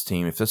sports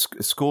team, if the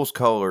school's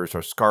colors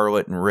are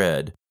scarlet and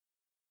red,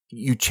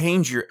 you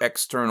change your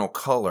external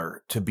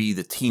color to be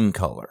the team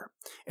color.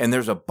 And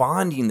there's a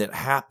bonding that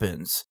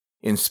happens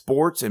in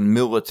sports and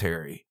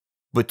military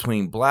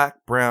between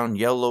black, brown,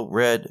 yellow,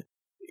 red,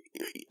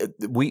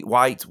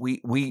 white.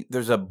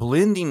 There's a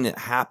blending that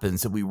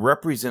happens that we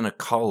represent a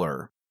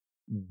color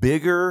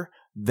bigger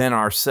than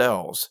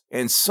ourselves.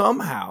 And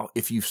somehow,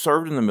 if you've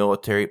served in the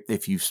military,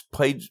 if you've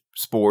played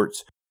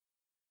sports,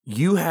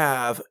 you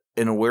have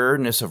an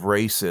awareness of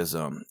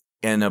racism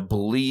and a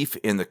belief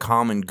in the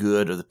common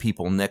good of the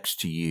people next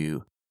to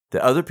you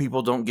that other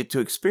people don't get to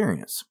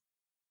experience.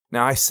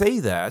 Now, I say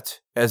that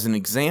as an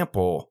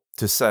example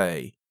to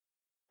say,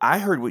 I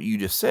heard what you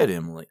just said,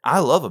 Emily. I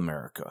love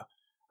America.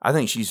 I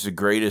think she's the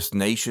greatest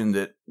nation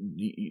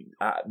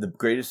the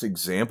greatest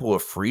example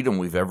of freedom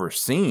we've ever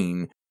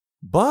seen.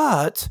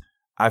 But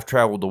I've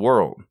traveled the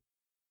world.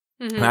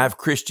 And I have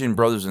Christian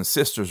brothers and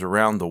sisters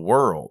around the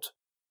world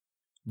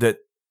that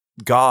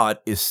God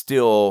is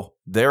still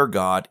their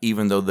God,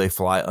 even though they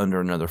fly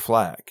under another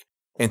flag.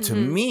 And to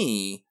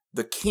me,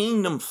 the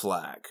kingdom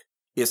flag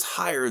is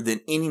higher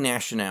than any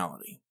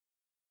nationality.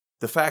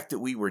 The fact that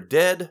we were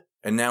dead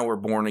and now we're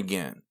born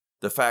again.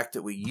 The fact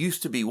that we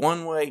used to be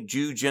one way,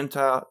 Jew,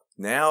 Gentile,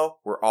 now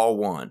we're all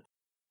one.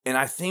 And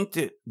I think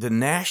that the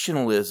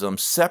nationalism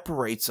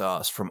separates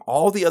us from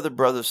all the other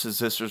brothers and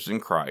sisters in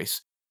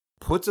Christ,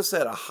 puts us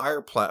at a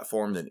higher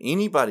platform than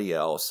anybody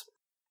else.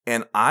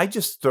 And I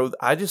just throw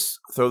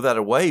that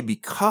away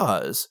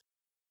because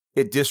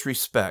it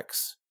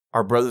disrespects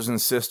our brothers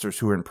and sisters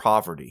who are in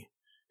poverty,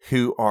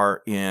 who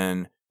are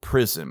in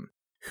prison,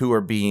 who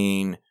are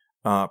being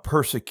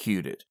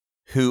persecuted,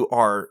 who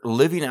are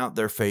living out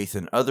their faith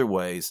in other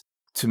ways.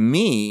 To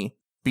me,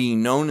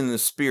 being known in the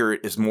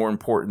spirit is more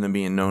important than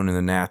being known in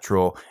the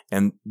natural.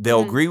 And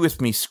they'll agree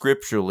with me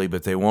scripturally,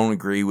 but they won't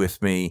agree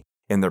with me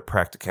in their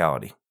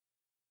practicality.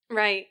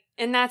 Right.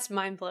 And that's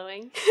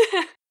mind-blowing.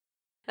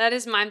 That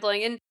is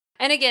mind-blowing.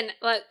 And again,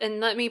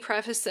 let me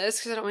preface this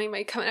because I don't want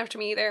anybody coming after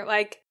me either.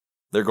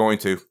 They're going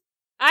to.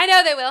 I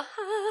know they will.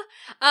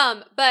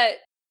 But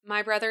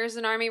my brother is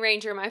an Army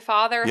Ranger. My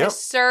father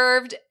has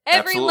served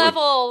every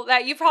level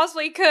that you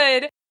possibly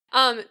could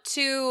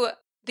to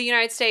the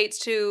United States,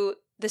 to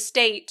the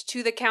state,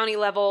 to the county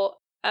level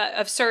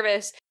of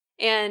service.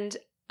 And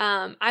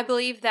I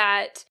believe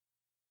that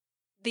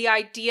the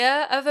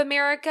idea of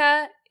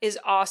America is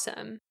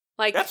awesome.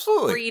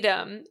 Absolutely.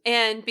 Freedom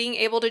and being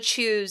able to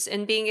choose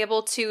and being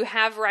able to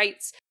have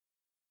rights.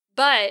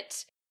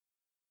 But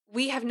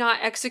we have not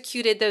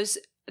executed those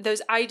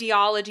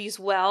ideologies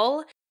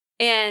well.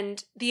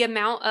 And the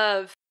amount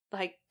of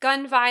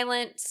gun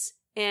violence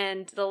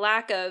and the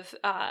lack of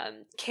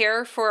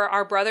care for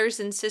our brothers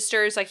and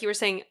sisters, like you were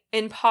saying,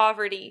 in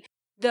poverty,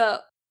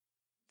 the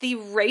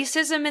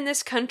racism in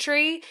this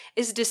country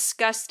is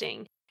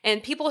disgusting.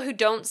 And people who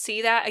don't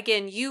see that,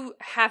 again, you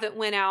haven't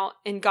went out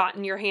and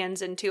gotten your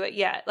hands into it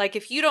yet.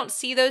 If you don't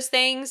see those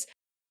things,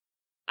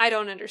 I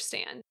don't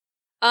understand.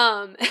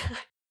 Because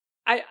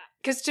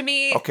to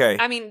me, okay.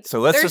 I mean, so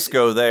let's just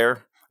go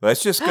there.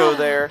 Let's just go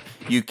there.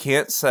 You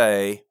can't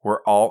say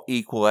we're all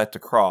equal at the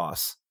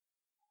cross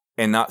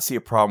and not see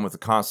a problem with the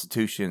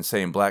Constitution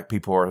saying black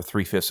people are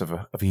 3/5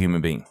 of a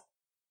human being.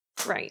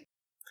 Right.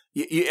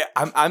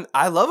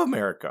 I love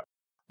America.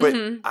 But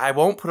I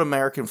won't put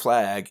American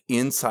flag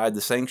inside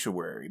the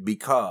sanctuary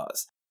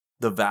because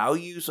the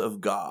values of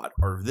God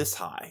are this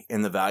high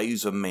and the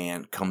values of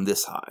man come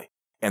this high.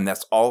 And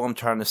that's all I'm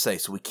trying to say.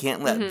 So we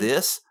can't let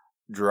this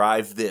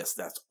drive this.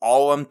 That's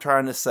all I'm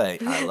trying to say.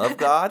 I love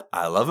God.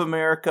 I love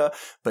America.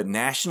 But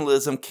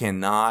nationalism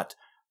cannot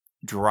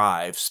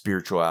drive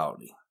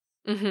spirituality.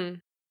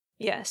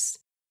 Yes.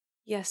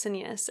 Yes and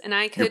yes. And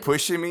You're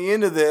pushing me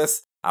into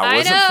this. I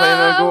wasn't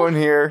planning on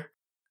going here.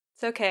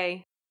 It's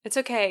okay. It's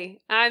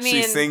okay. I mean,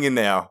 she's singing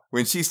now.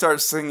 When she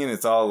starts singing,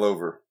 it's all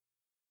over.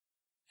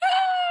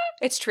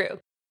 It's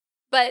true.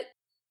 But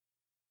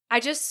I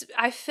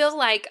feel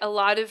like a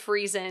lot of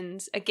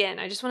reasons, again,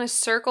 I just want to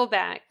circle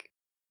back,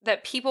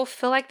 that people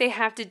feel like they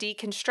have to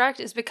deconstruct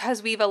is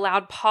because we've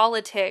allowed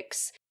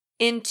politics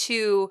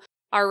into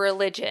our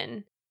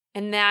religion.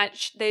 And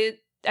that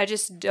I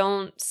just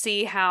don't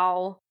see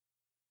how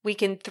we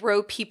can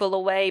throw people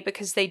away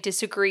because they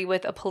disagree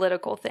with a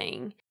political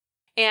thing.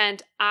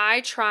 And I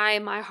try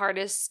my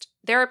hardest.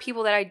 There are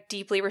people that I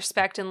deeply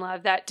respect and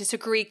love that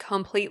disagree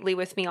completely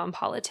with me on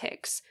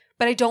politics,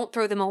 but I don't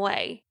throw them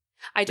away.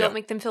 I don't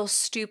make them feel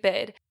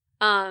stupid.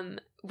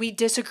 We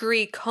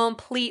disagree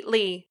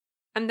completely.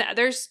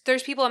 There's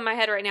people in my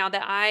head right now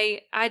that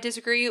I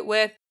disagree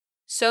with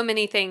so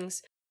many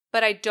things,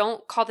 but I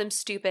don't call them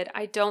stupid.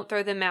 I don't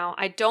throw them out.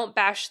 I don't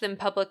bash them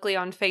publicly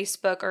on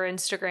Facebook or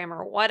Instagram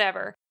or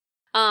whatever.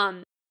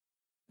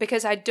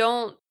 because I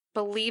don't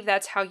believe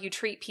that's how you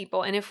treat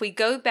people. And if we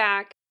go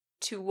back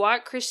to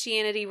what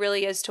Christianity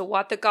really is, to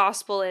what the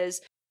gospel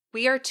is,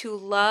 we are to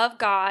love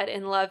God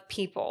and love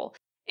people.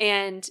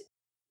 And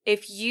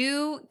if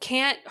you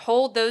can't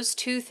hold those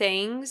two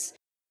things,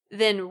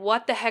 then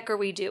what the heck are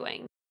we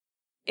doing?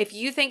 If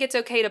you think it's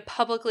okay to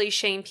publicly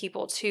shame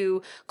people,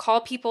 to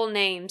call people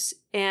names,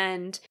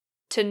 and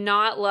to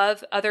not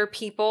love other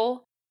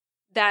people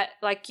that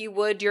like you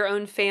would your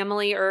own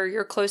family or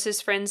your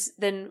closest friends,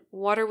 then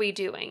what are we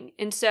doing?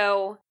 And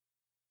so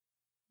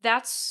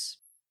that's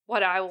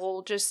what I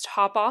will just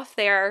hop off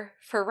there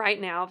for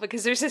right now,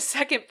 because there's a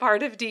second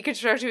part of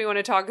deconstruction we want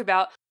to talk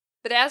about.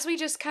 But as we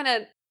just kind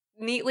of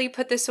neatly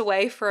put this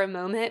away for a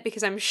moment,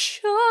 because I'm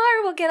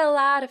sure we'll get a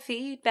lot of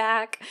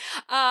feedback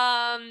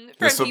from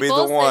this will be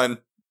the one.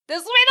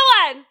 This will be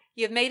the one.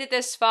 You've made it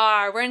this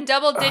far. We're in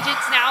double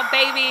digits now,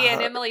 baby,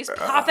 and Emily's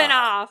popping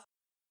off.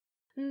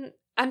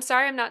 I'm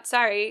sorry, I'm not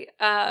sorry.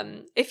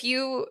 If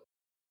you,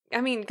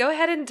 I mean, go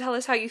ahead and tell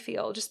us how you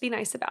feel. Just be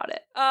nice about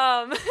it.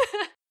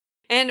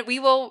 And we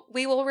will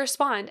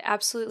respond.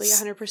 Absolutely,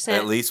 100%.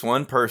 At least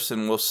one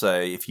person will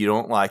say, if you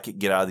don't like it,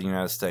 get out of the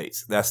United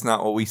States. That's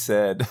not what we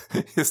said.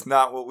 It's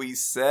not what we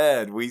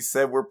said. We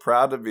said we're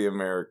proud to be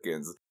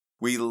Americans.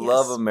 We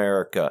love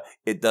America.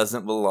 It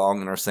doesn't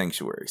belong in our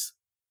sanctuaries.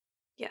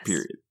 Yes.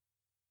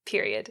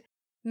 Period.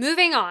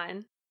 Moving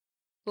on.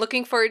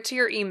 Looking forward to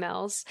your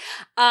emails.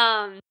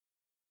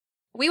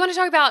 We want to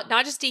talk about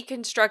not just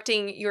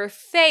deconstructing your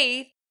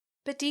faith,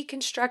 but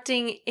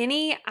deconstructing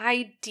any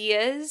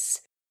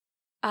ideas,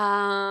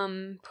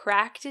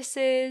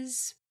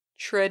 practices,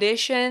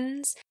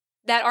 traditions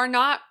that are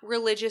not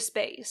religious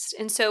based.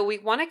 And so we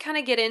want to kind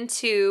of get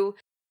into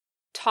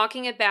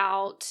talking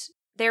about,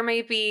 there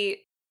may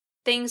be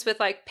things with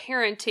like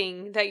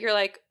parenting that you're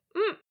like,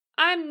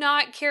 I'm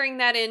not carrying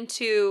that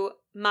into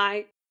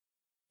my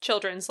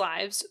children's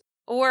lives.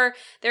 Or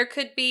there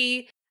could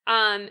be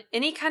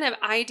any kind of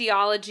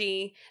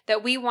ideology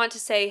that we want to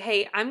say,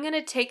 hey, I'm going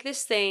to take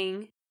this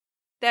thing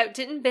that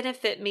didn't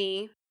benefit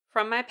me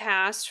from my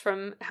past,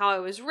 from how I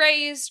was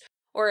raised,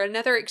 or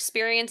another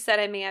experience that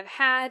I may have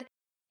had,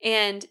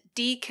 and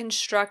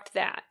deconstruct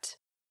that.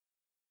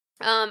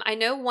 I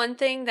know one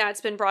thing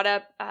that's been brought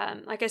up,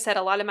 like I said,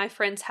 a lot of my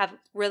friends have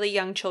really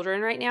young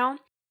children right now,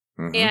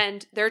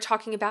 and they're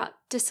talking about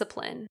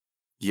discipline.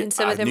 Yeah, and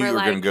some of them I knew are you were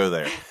like, going to go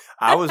there.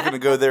 I was going to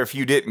go there if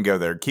you didn't go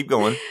there. Keep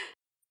going.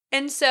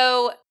 And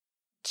so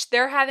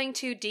they're having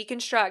to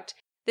deconstruct.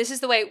 This is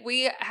the way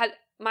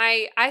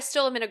I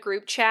still am in a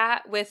group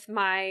chat with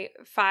my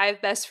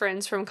 5 best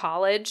friends from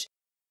college.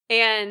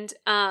 And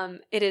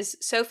it is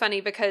so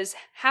funny because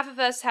half of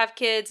us have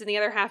kids and the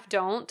other half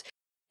don't.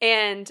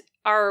 And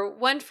our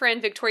one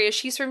friend, Victoria,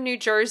 she's from New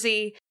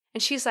Jersey.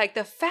 And she's like,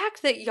 the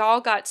fact that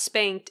y'all got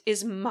spanked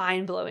is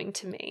mind-blowing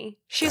to me.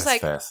 She's That's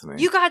like,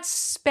 fascinating. You got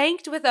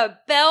spanked with a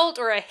belt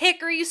or a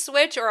hickory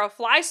switch or a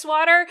fly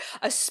swatter,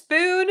 a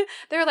spoon.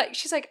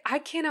 She's like, I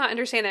cannot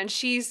understand that. And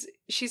she's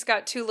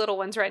got 2 little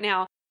ones right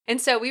now.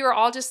 And so we were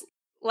all just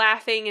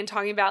laughing and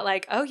talking about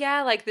like, oh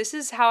yeah, like this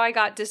is how I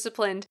got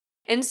disciplined.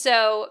 And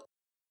so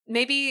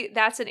maybe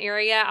that's an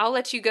area. I'll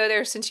let you go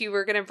there since you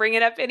were going to bring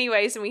it up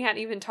anyways and we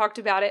hadn't even talked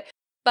about it.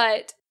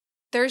 But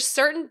there's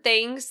certain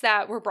things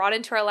that were brought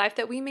into our life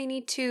that we may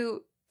need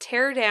to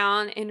tear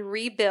down and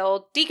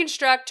rebuild,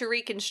 deconstruct to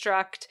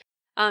reconstruct,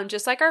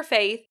 just like our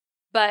faith.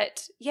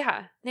 But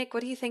yeah, Nick,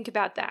 what do you think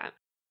about that?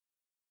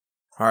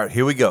 All right,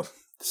 here we go.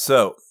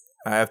 So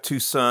I have 2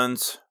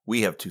 sons.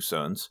 We have 2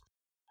 sons.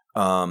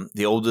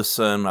 The oldest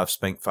son I've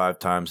spanked 5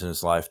 times in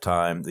his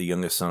lifetime. The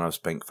youngest son I've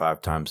spanked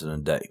 5 times in a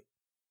day.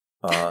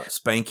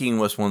 Spanking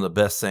was one of the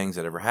best things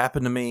that ever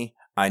happened to me.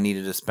 I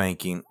needed a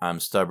spanking.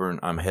 I'm stubborn.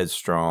 I'm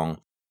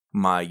headstrong.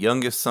 My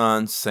youngest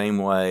son, same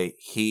way.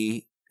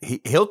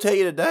 He'll tell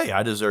you today,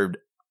 I deserved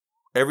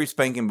every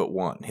spanking but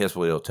one. Here's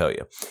what he'll tell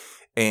you.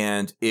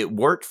 And it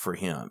worked for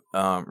him.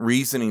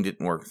 Reasoning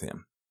didn't work with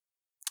him.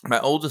 My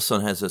oldest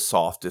son has a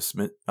soft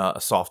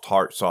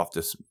heart,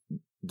 softest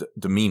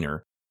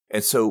demeanor.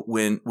 And so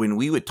when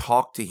we would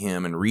talk to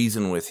him and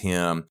reason with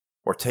him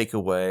or take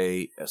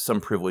away some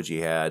privilege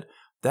he had,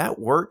 that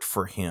worked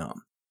for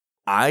him.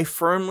 I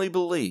firmly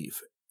believe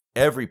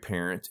every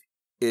parent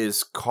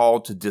is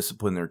called to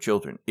discipline their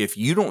children. If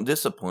you don't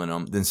discipline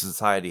them, then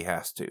society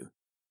has to.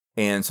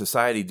 And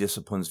society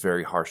disciplines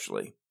very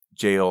harshly.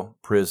 Jail,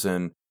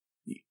 prison.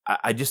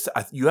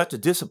 You have to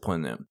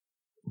discipline them.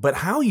 But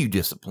how you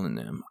discipline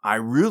them, I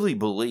really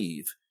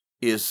believe,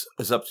 is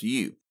up to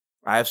you.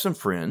 I have some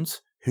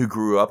friends who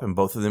grew up and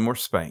both of them were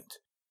spanked.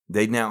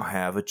 They now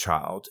have a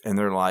child and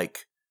they're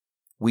like,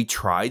 we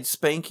tried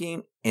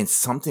spanking and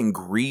something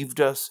grieved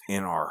us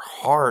in our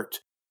heart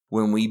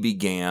when we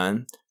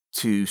began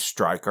to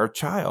strike our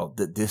child,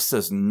 that this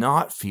does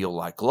not feel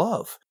like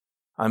love.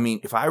 I mean,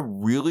 if I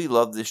really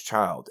love this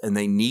child and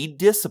they need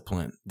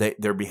discipline,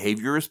 their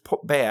behavior is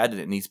bad and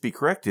it needs to be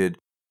corrected,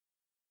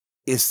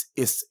 is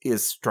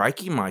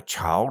striking my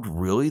child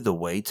really the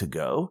way to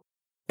go?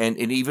 And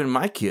even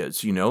my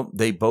kids,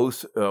 they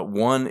both,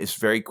 one is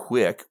very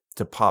quick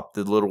to pop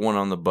the little one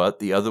on the butt.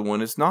 The other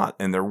one is not.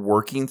 And they're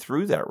working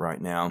through that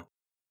right now.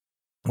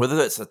 Whether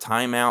that's a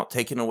timeout,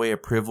 taking away a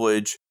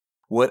privilege,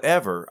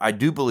 whatever, I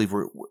do believe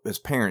as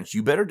parents,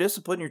 you better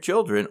discipline your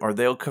children or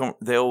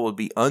they'll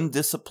be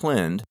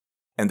undisciplined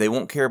and they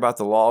won't care about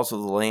the laws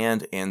of the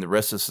land and the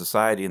rest of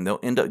society, and they'll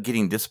end up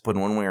getting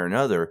disciplined one way or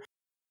another.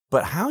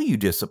 But how you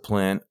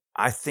discipline,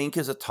 I think,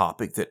 is a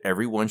topic that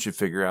everyone should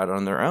figure out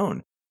on their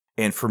own.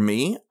 And for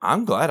me,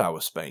 I'm glad I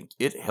was spanked.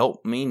 It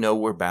helped me know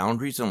where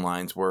boundaries and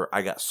lines were.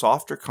 I got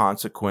softer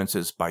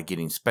consequences by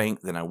getting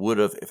spanked than I would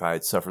have if I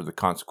had suffered the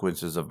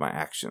consequences of my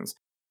actions.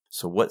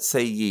 So what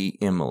say ye,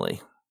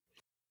 Emily?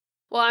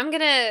 Well, I'm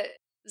going to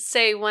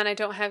say, one, I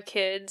don't have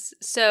kids,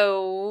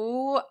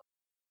 so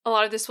a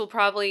lot of this will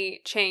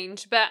probably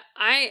change. But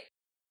I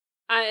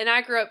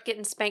grew up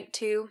getting spanked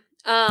too.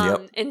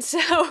 Yep. And so,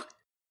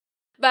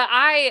 but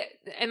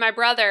my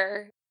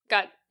brother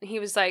he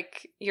was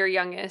like your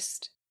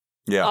youngest.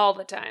 Yeah. All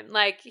the time.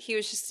 Like, he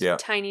was just a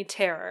tiny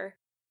terror.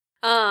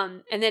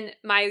 And then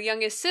my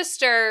youngest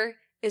sister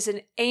is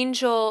an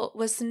angel,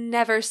 was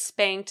never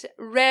spanked,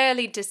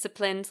 rarely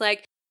disciplined,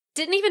 like,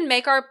 didn't even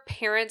make our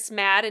parents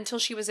mad until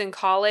she was in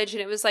college,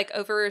 and it was like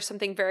over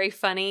something very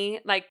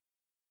funny, like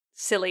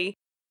silly.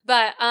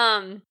 But,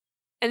 and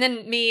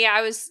then me,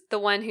 I was the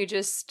one who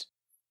just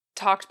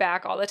talked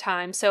back all the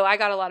time. So I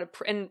got a lot of,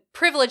 and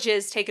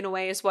privileges taken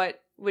away is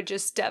what would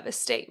just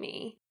devastate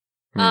me.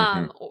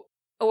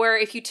 Or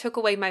if you took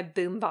away my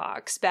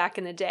boombox back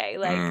in the day,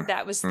 like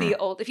that was the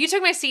old, if you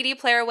took my CD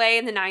player away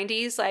in the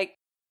 90s, like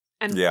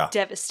I'm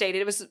devastated.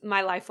 It was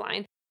my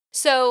lifeline.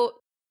 So,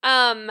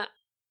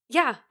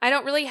 yeah, I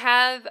don't really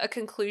have a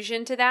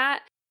conclusion to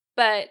that,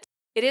 but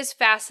it is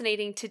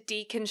fascinating to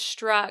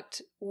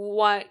deconstruct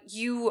what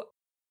you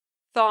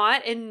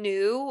thought and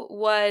knew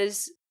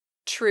was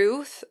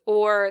truth,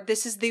 or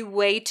this is the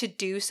way to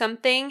do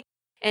something.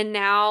 And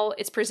now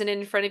it's presented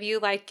in front of you,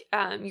 like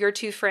your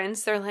two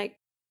friends, they're like,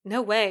 no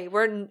way,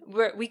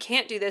 we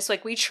can't do this.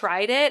 Like, we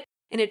tried it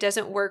and it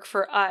doesn't work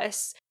for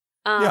us.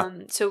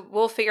 So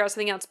we'll figure out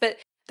something else. But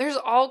there's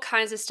all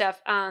kinds of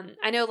stuff.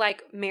 I know,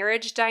 like,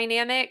 marriage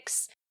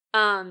dynamics.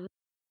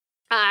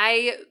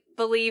 I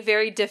believe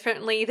very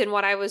differently than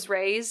what I was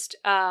raised.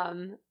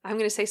 I'm going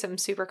to say something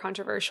super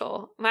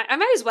controversial. I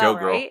might as well,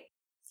 right?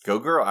 Go,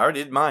 girl. I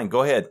already did mine.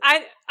 Go ahead.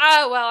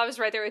 Well, I was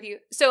right there with you.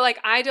 So, like,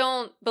 I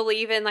don't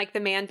believe in, like, the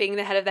man being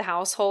the head of the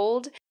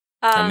household.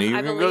 I knew you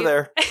were going to go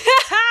there.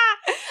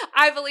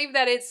 I believe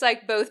that it's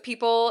like both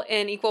people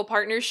in equal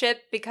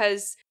partnership,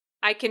 because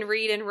I can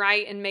read and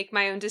write and make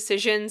my own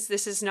decisions.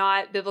 This is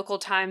not biblical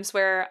times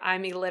where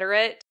I'm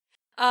illiterate.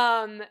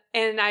 And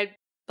I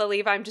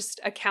believe I'm just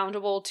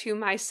accountable to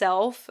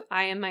myself.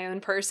 I am my own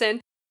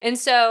person. And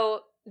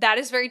so that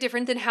is very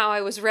different than how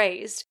I was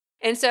raised.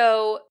 And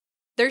so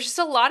there's just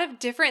a lot of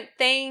different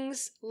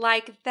things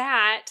like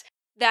that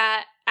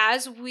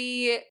as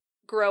we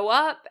grow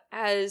up,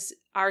 as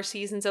our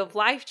seasons of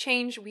life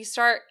change, we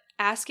start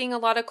asking a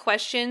lot of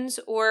questions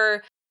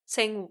or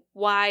saying,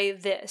 why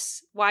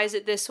this? Why is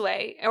it this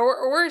way?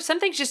 Or some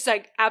things just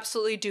like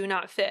absolutely do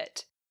not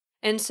fit.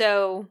 And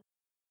so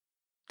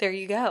there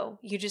you go.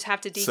 You just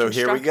have to deconstruct So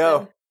here we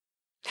go.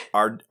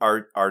 them.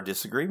 Our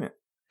disagreement.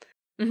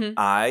 Mm-hmm.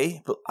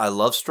 I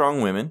love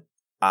strong women.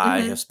 I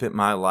have spent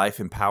my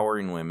life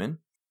empowering women.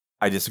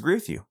 I disagree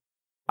with you.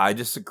 I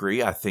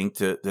disagree. I think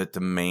that the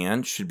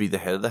man should be the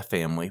head of the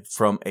family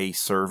from a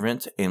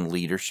servant and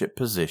leadership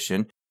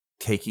position,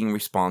 taking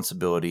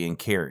responsibility and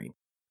caring.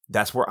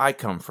 That's where I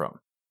come from.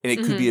 And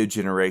it could be a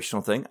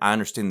generational thing. I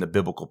understand the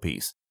biblical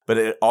piece, but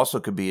it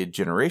also could be a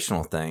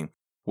generational thing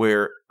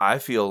where I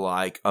feel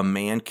like a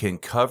man can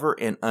cover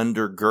and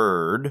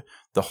undergird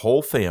the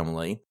whole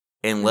family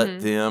and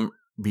let them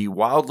be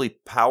wildly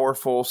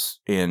powerful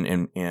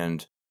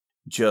and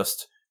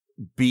just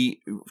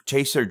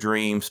chase their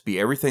dreams, be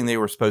everything they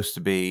were supposed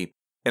to be.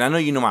 And I know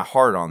you know my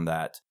heart on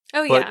that.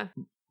 Oh, yeah.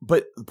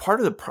 But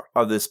part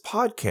of this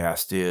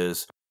podcast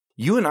is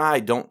you and I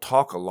don't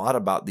talk a lot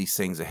about these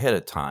things ahead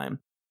of time.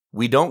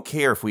 We don't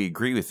care if we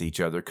agree with each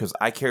other because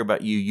I care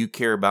about you, you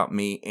care about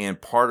me,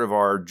 and part of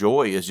our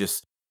joy is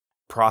just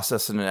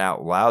processing it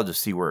out loud to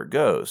see where it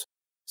goes.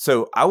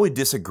 So I would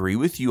disagree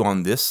with you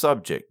on this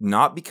subject,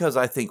 not because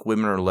I think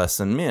women are less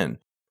than men,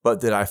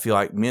 but that I feel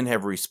like men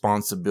have a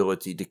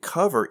responsibility to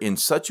cover in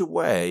such a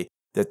way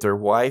that their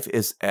wife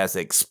is as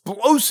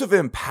explosive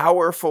and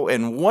powerful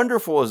and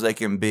wonderful as they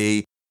can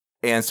be.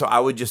 And so I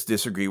would just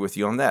disagree with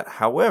you on that.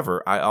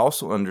 However, I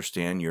also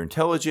understand you're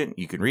intelligent,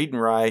 you can read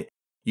and write,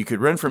 you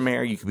could run for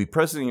mayor, you could be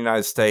president of the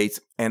United States,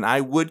 and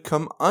I would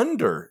come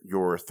under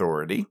your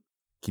authority.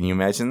 Can you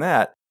imagine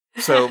that?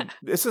 So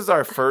this is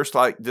our first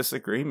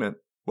disagreement.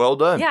 Well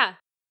done. Yeah.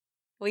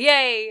 Well,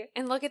 yay.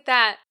 And look at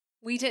that.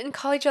 We didn't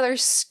call each other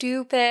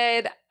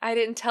stupid. I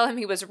didn't tell him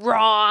he was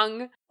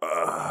wrong.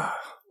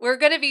 We're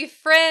going to be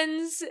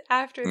friends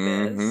after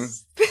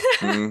this.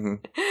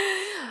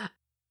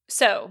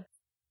 So,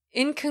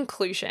 in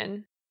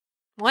conclusion,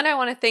 one, I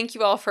want to thank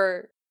you all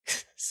for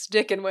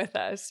sticking with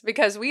us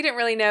because we didn't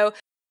really know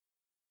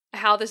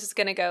how this is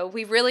going to go.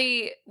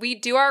 We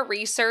do our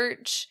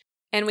research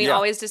And we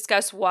always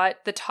discuss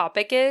what the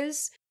topic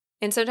is.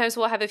 And sometimes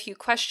we'll have a few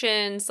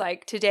questions,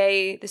 like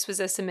today, this was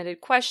a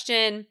submitted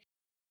question.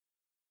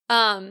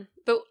 But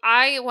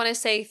I want to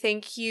say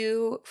thank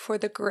you for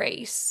the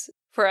grace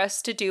for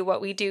us to do what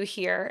we do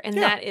here. And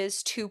that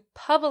is to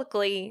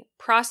publicly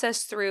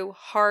process through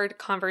hard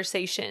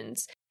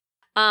conversations.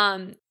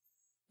 And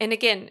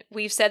again,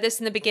 we've said this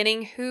in the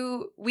beginning,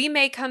 we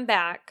may come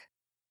back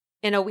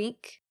in a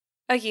week,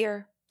 a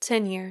year,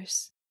 10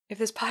 years, if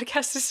this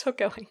podcast is still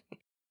going,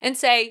 and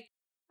say,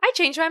 I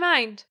changed my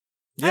mind.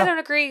 Yeah. I don't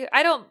agree.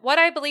 What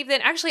I believe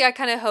then, actually, I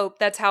kind of hope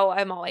that's how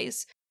I'm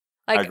always.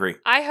 Like, I agree.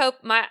 I hope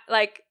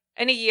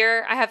in a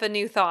year, I have a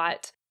new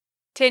thought.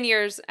 10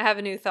 years, I have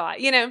a new thought,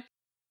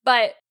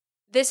 But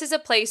this is a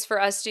place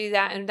for us to do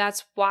that. And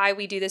that's why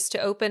we do this,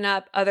 to open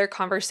up other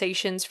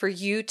conversations for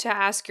you to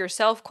ask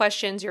yourself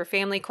questions, your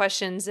family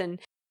questions. And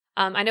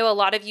I know a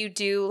lot of you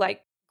do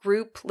like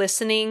group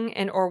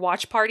listening or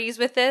watch parties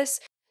with this.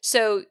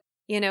 So,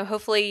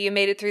 hopefully you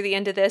made it through the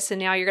end of this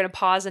and now you're going to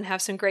pause and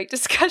have some great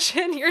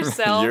discussion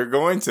yourself. You're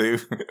going to.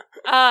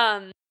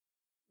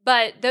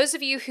 But those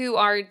of you who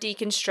are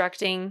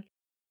deconstructing,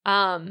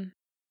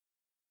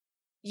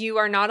 you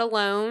are not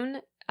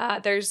alone.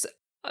 There's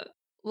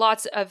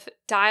lots of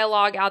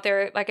dialogue out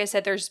there. Like I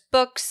said, there's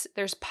books,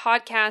 there's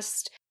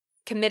podcasts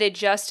committed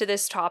just to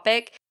this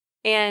topic.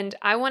 And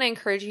I want to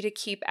encourage you to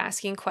keep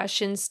asking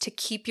questions, to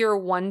keep your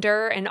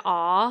wonder and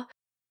awe.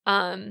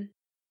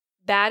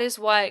 That is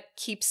what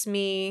keeps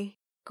me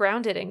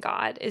grounded in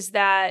God, is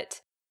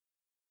that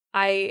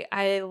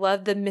I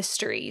love the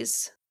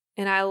mysteries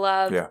and I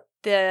love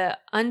the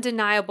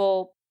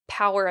undeniable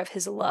power of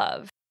his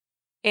love.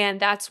 And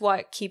that's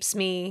what keeps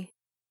me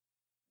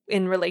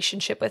in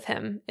relationship with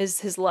him, is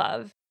his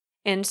love.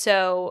 And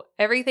so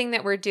everything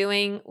that we're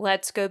doing,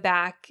 let's go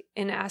back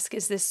and ask,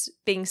 is this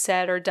being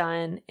said or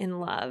done in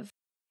love?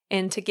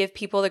 And to give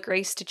people the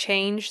grace to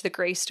change, the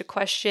grace to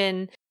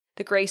question,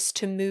 the grace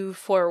to move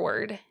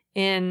forward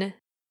in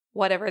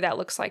whatever that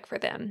looks like for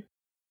them.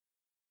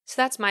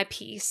 So that's my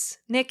piece.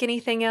 Nick,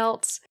 anything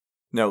else?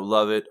 No,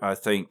 love it. I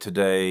think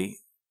today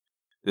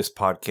this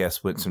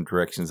podcast went some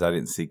directions I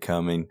didn't see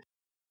coming.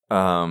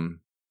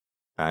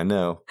 I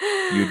know.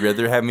 You'd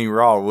rather have me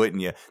raw,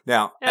 wouldn't you?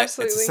 Now,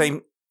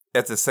 absolutely.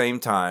 At the same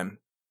time,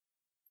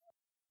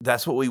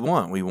 that's what we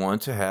want. We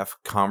want to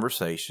have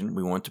conversation.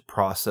 We want to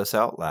process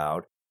out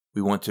loud.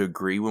 We want to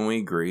agree when we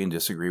agree and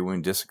disagree when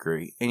we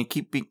disagree, and you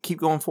keep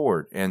going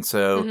forward. And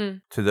so,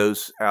 to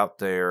those out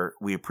there,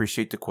 we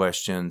appreciate the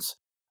questions.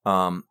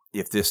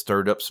 If this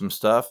stirred up some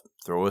stuff,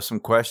 throw us some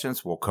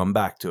questions. We'll come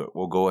back to it.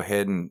 We'll go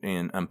ahead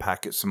and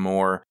unpack it some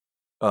more.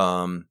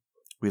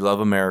 We love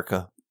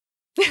America.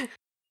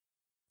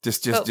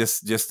 Just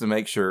to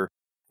make sure.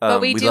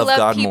 But we do love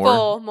God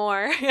people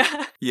more.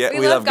 Yeah,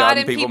 we love God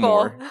and people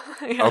more.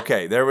 Yeah.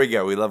 Okay, there we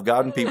go. We love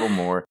God and people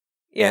more.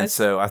 Yes. And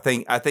so I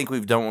think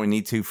we've done what we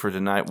need to for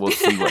tonight. We'll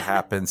see what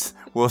happens.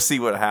 We'll see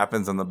what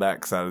happens on the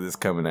backside of this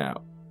coming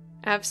out.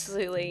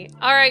 Absolutely.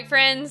 All right,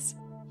 friends.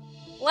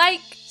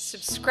 Like,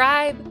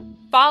 subscribe,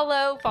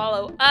 follow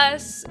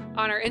us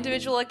on our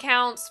individual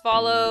accounts,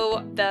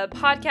 follow the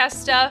podcast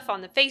stuff on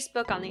the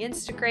Facebook, on the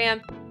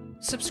Instagram.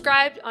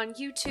 Subscribe on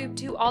YouTube,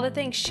 do all the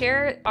things.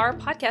 Share our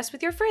podcast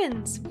with your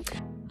friends.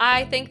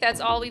 I think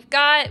that's all we've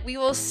got. We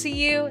will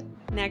see you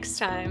next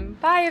time.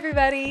 Bye,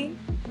 everybody.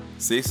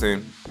 See you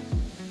soon.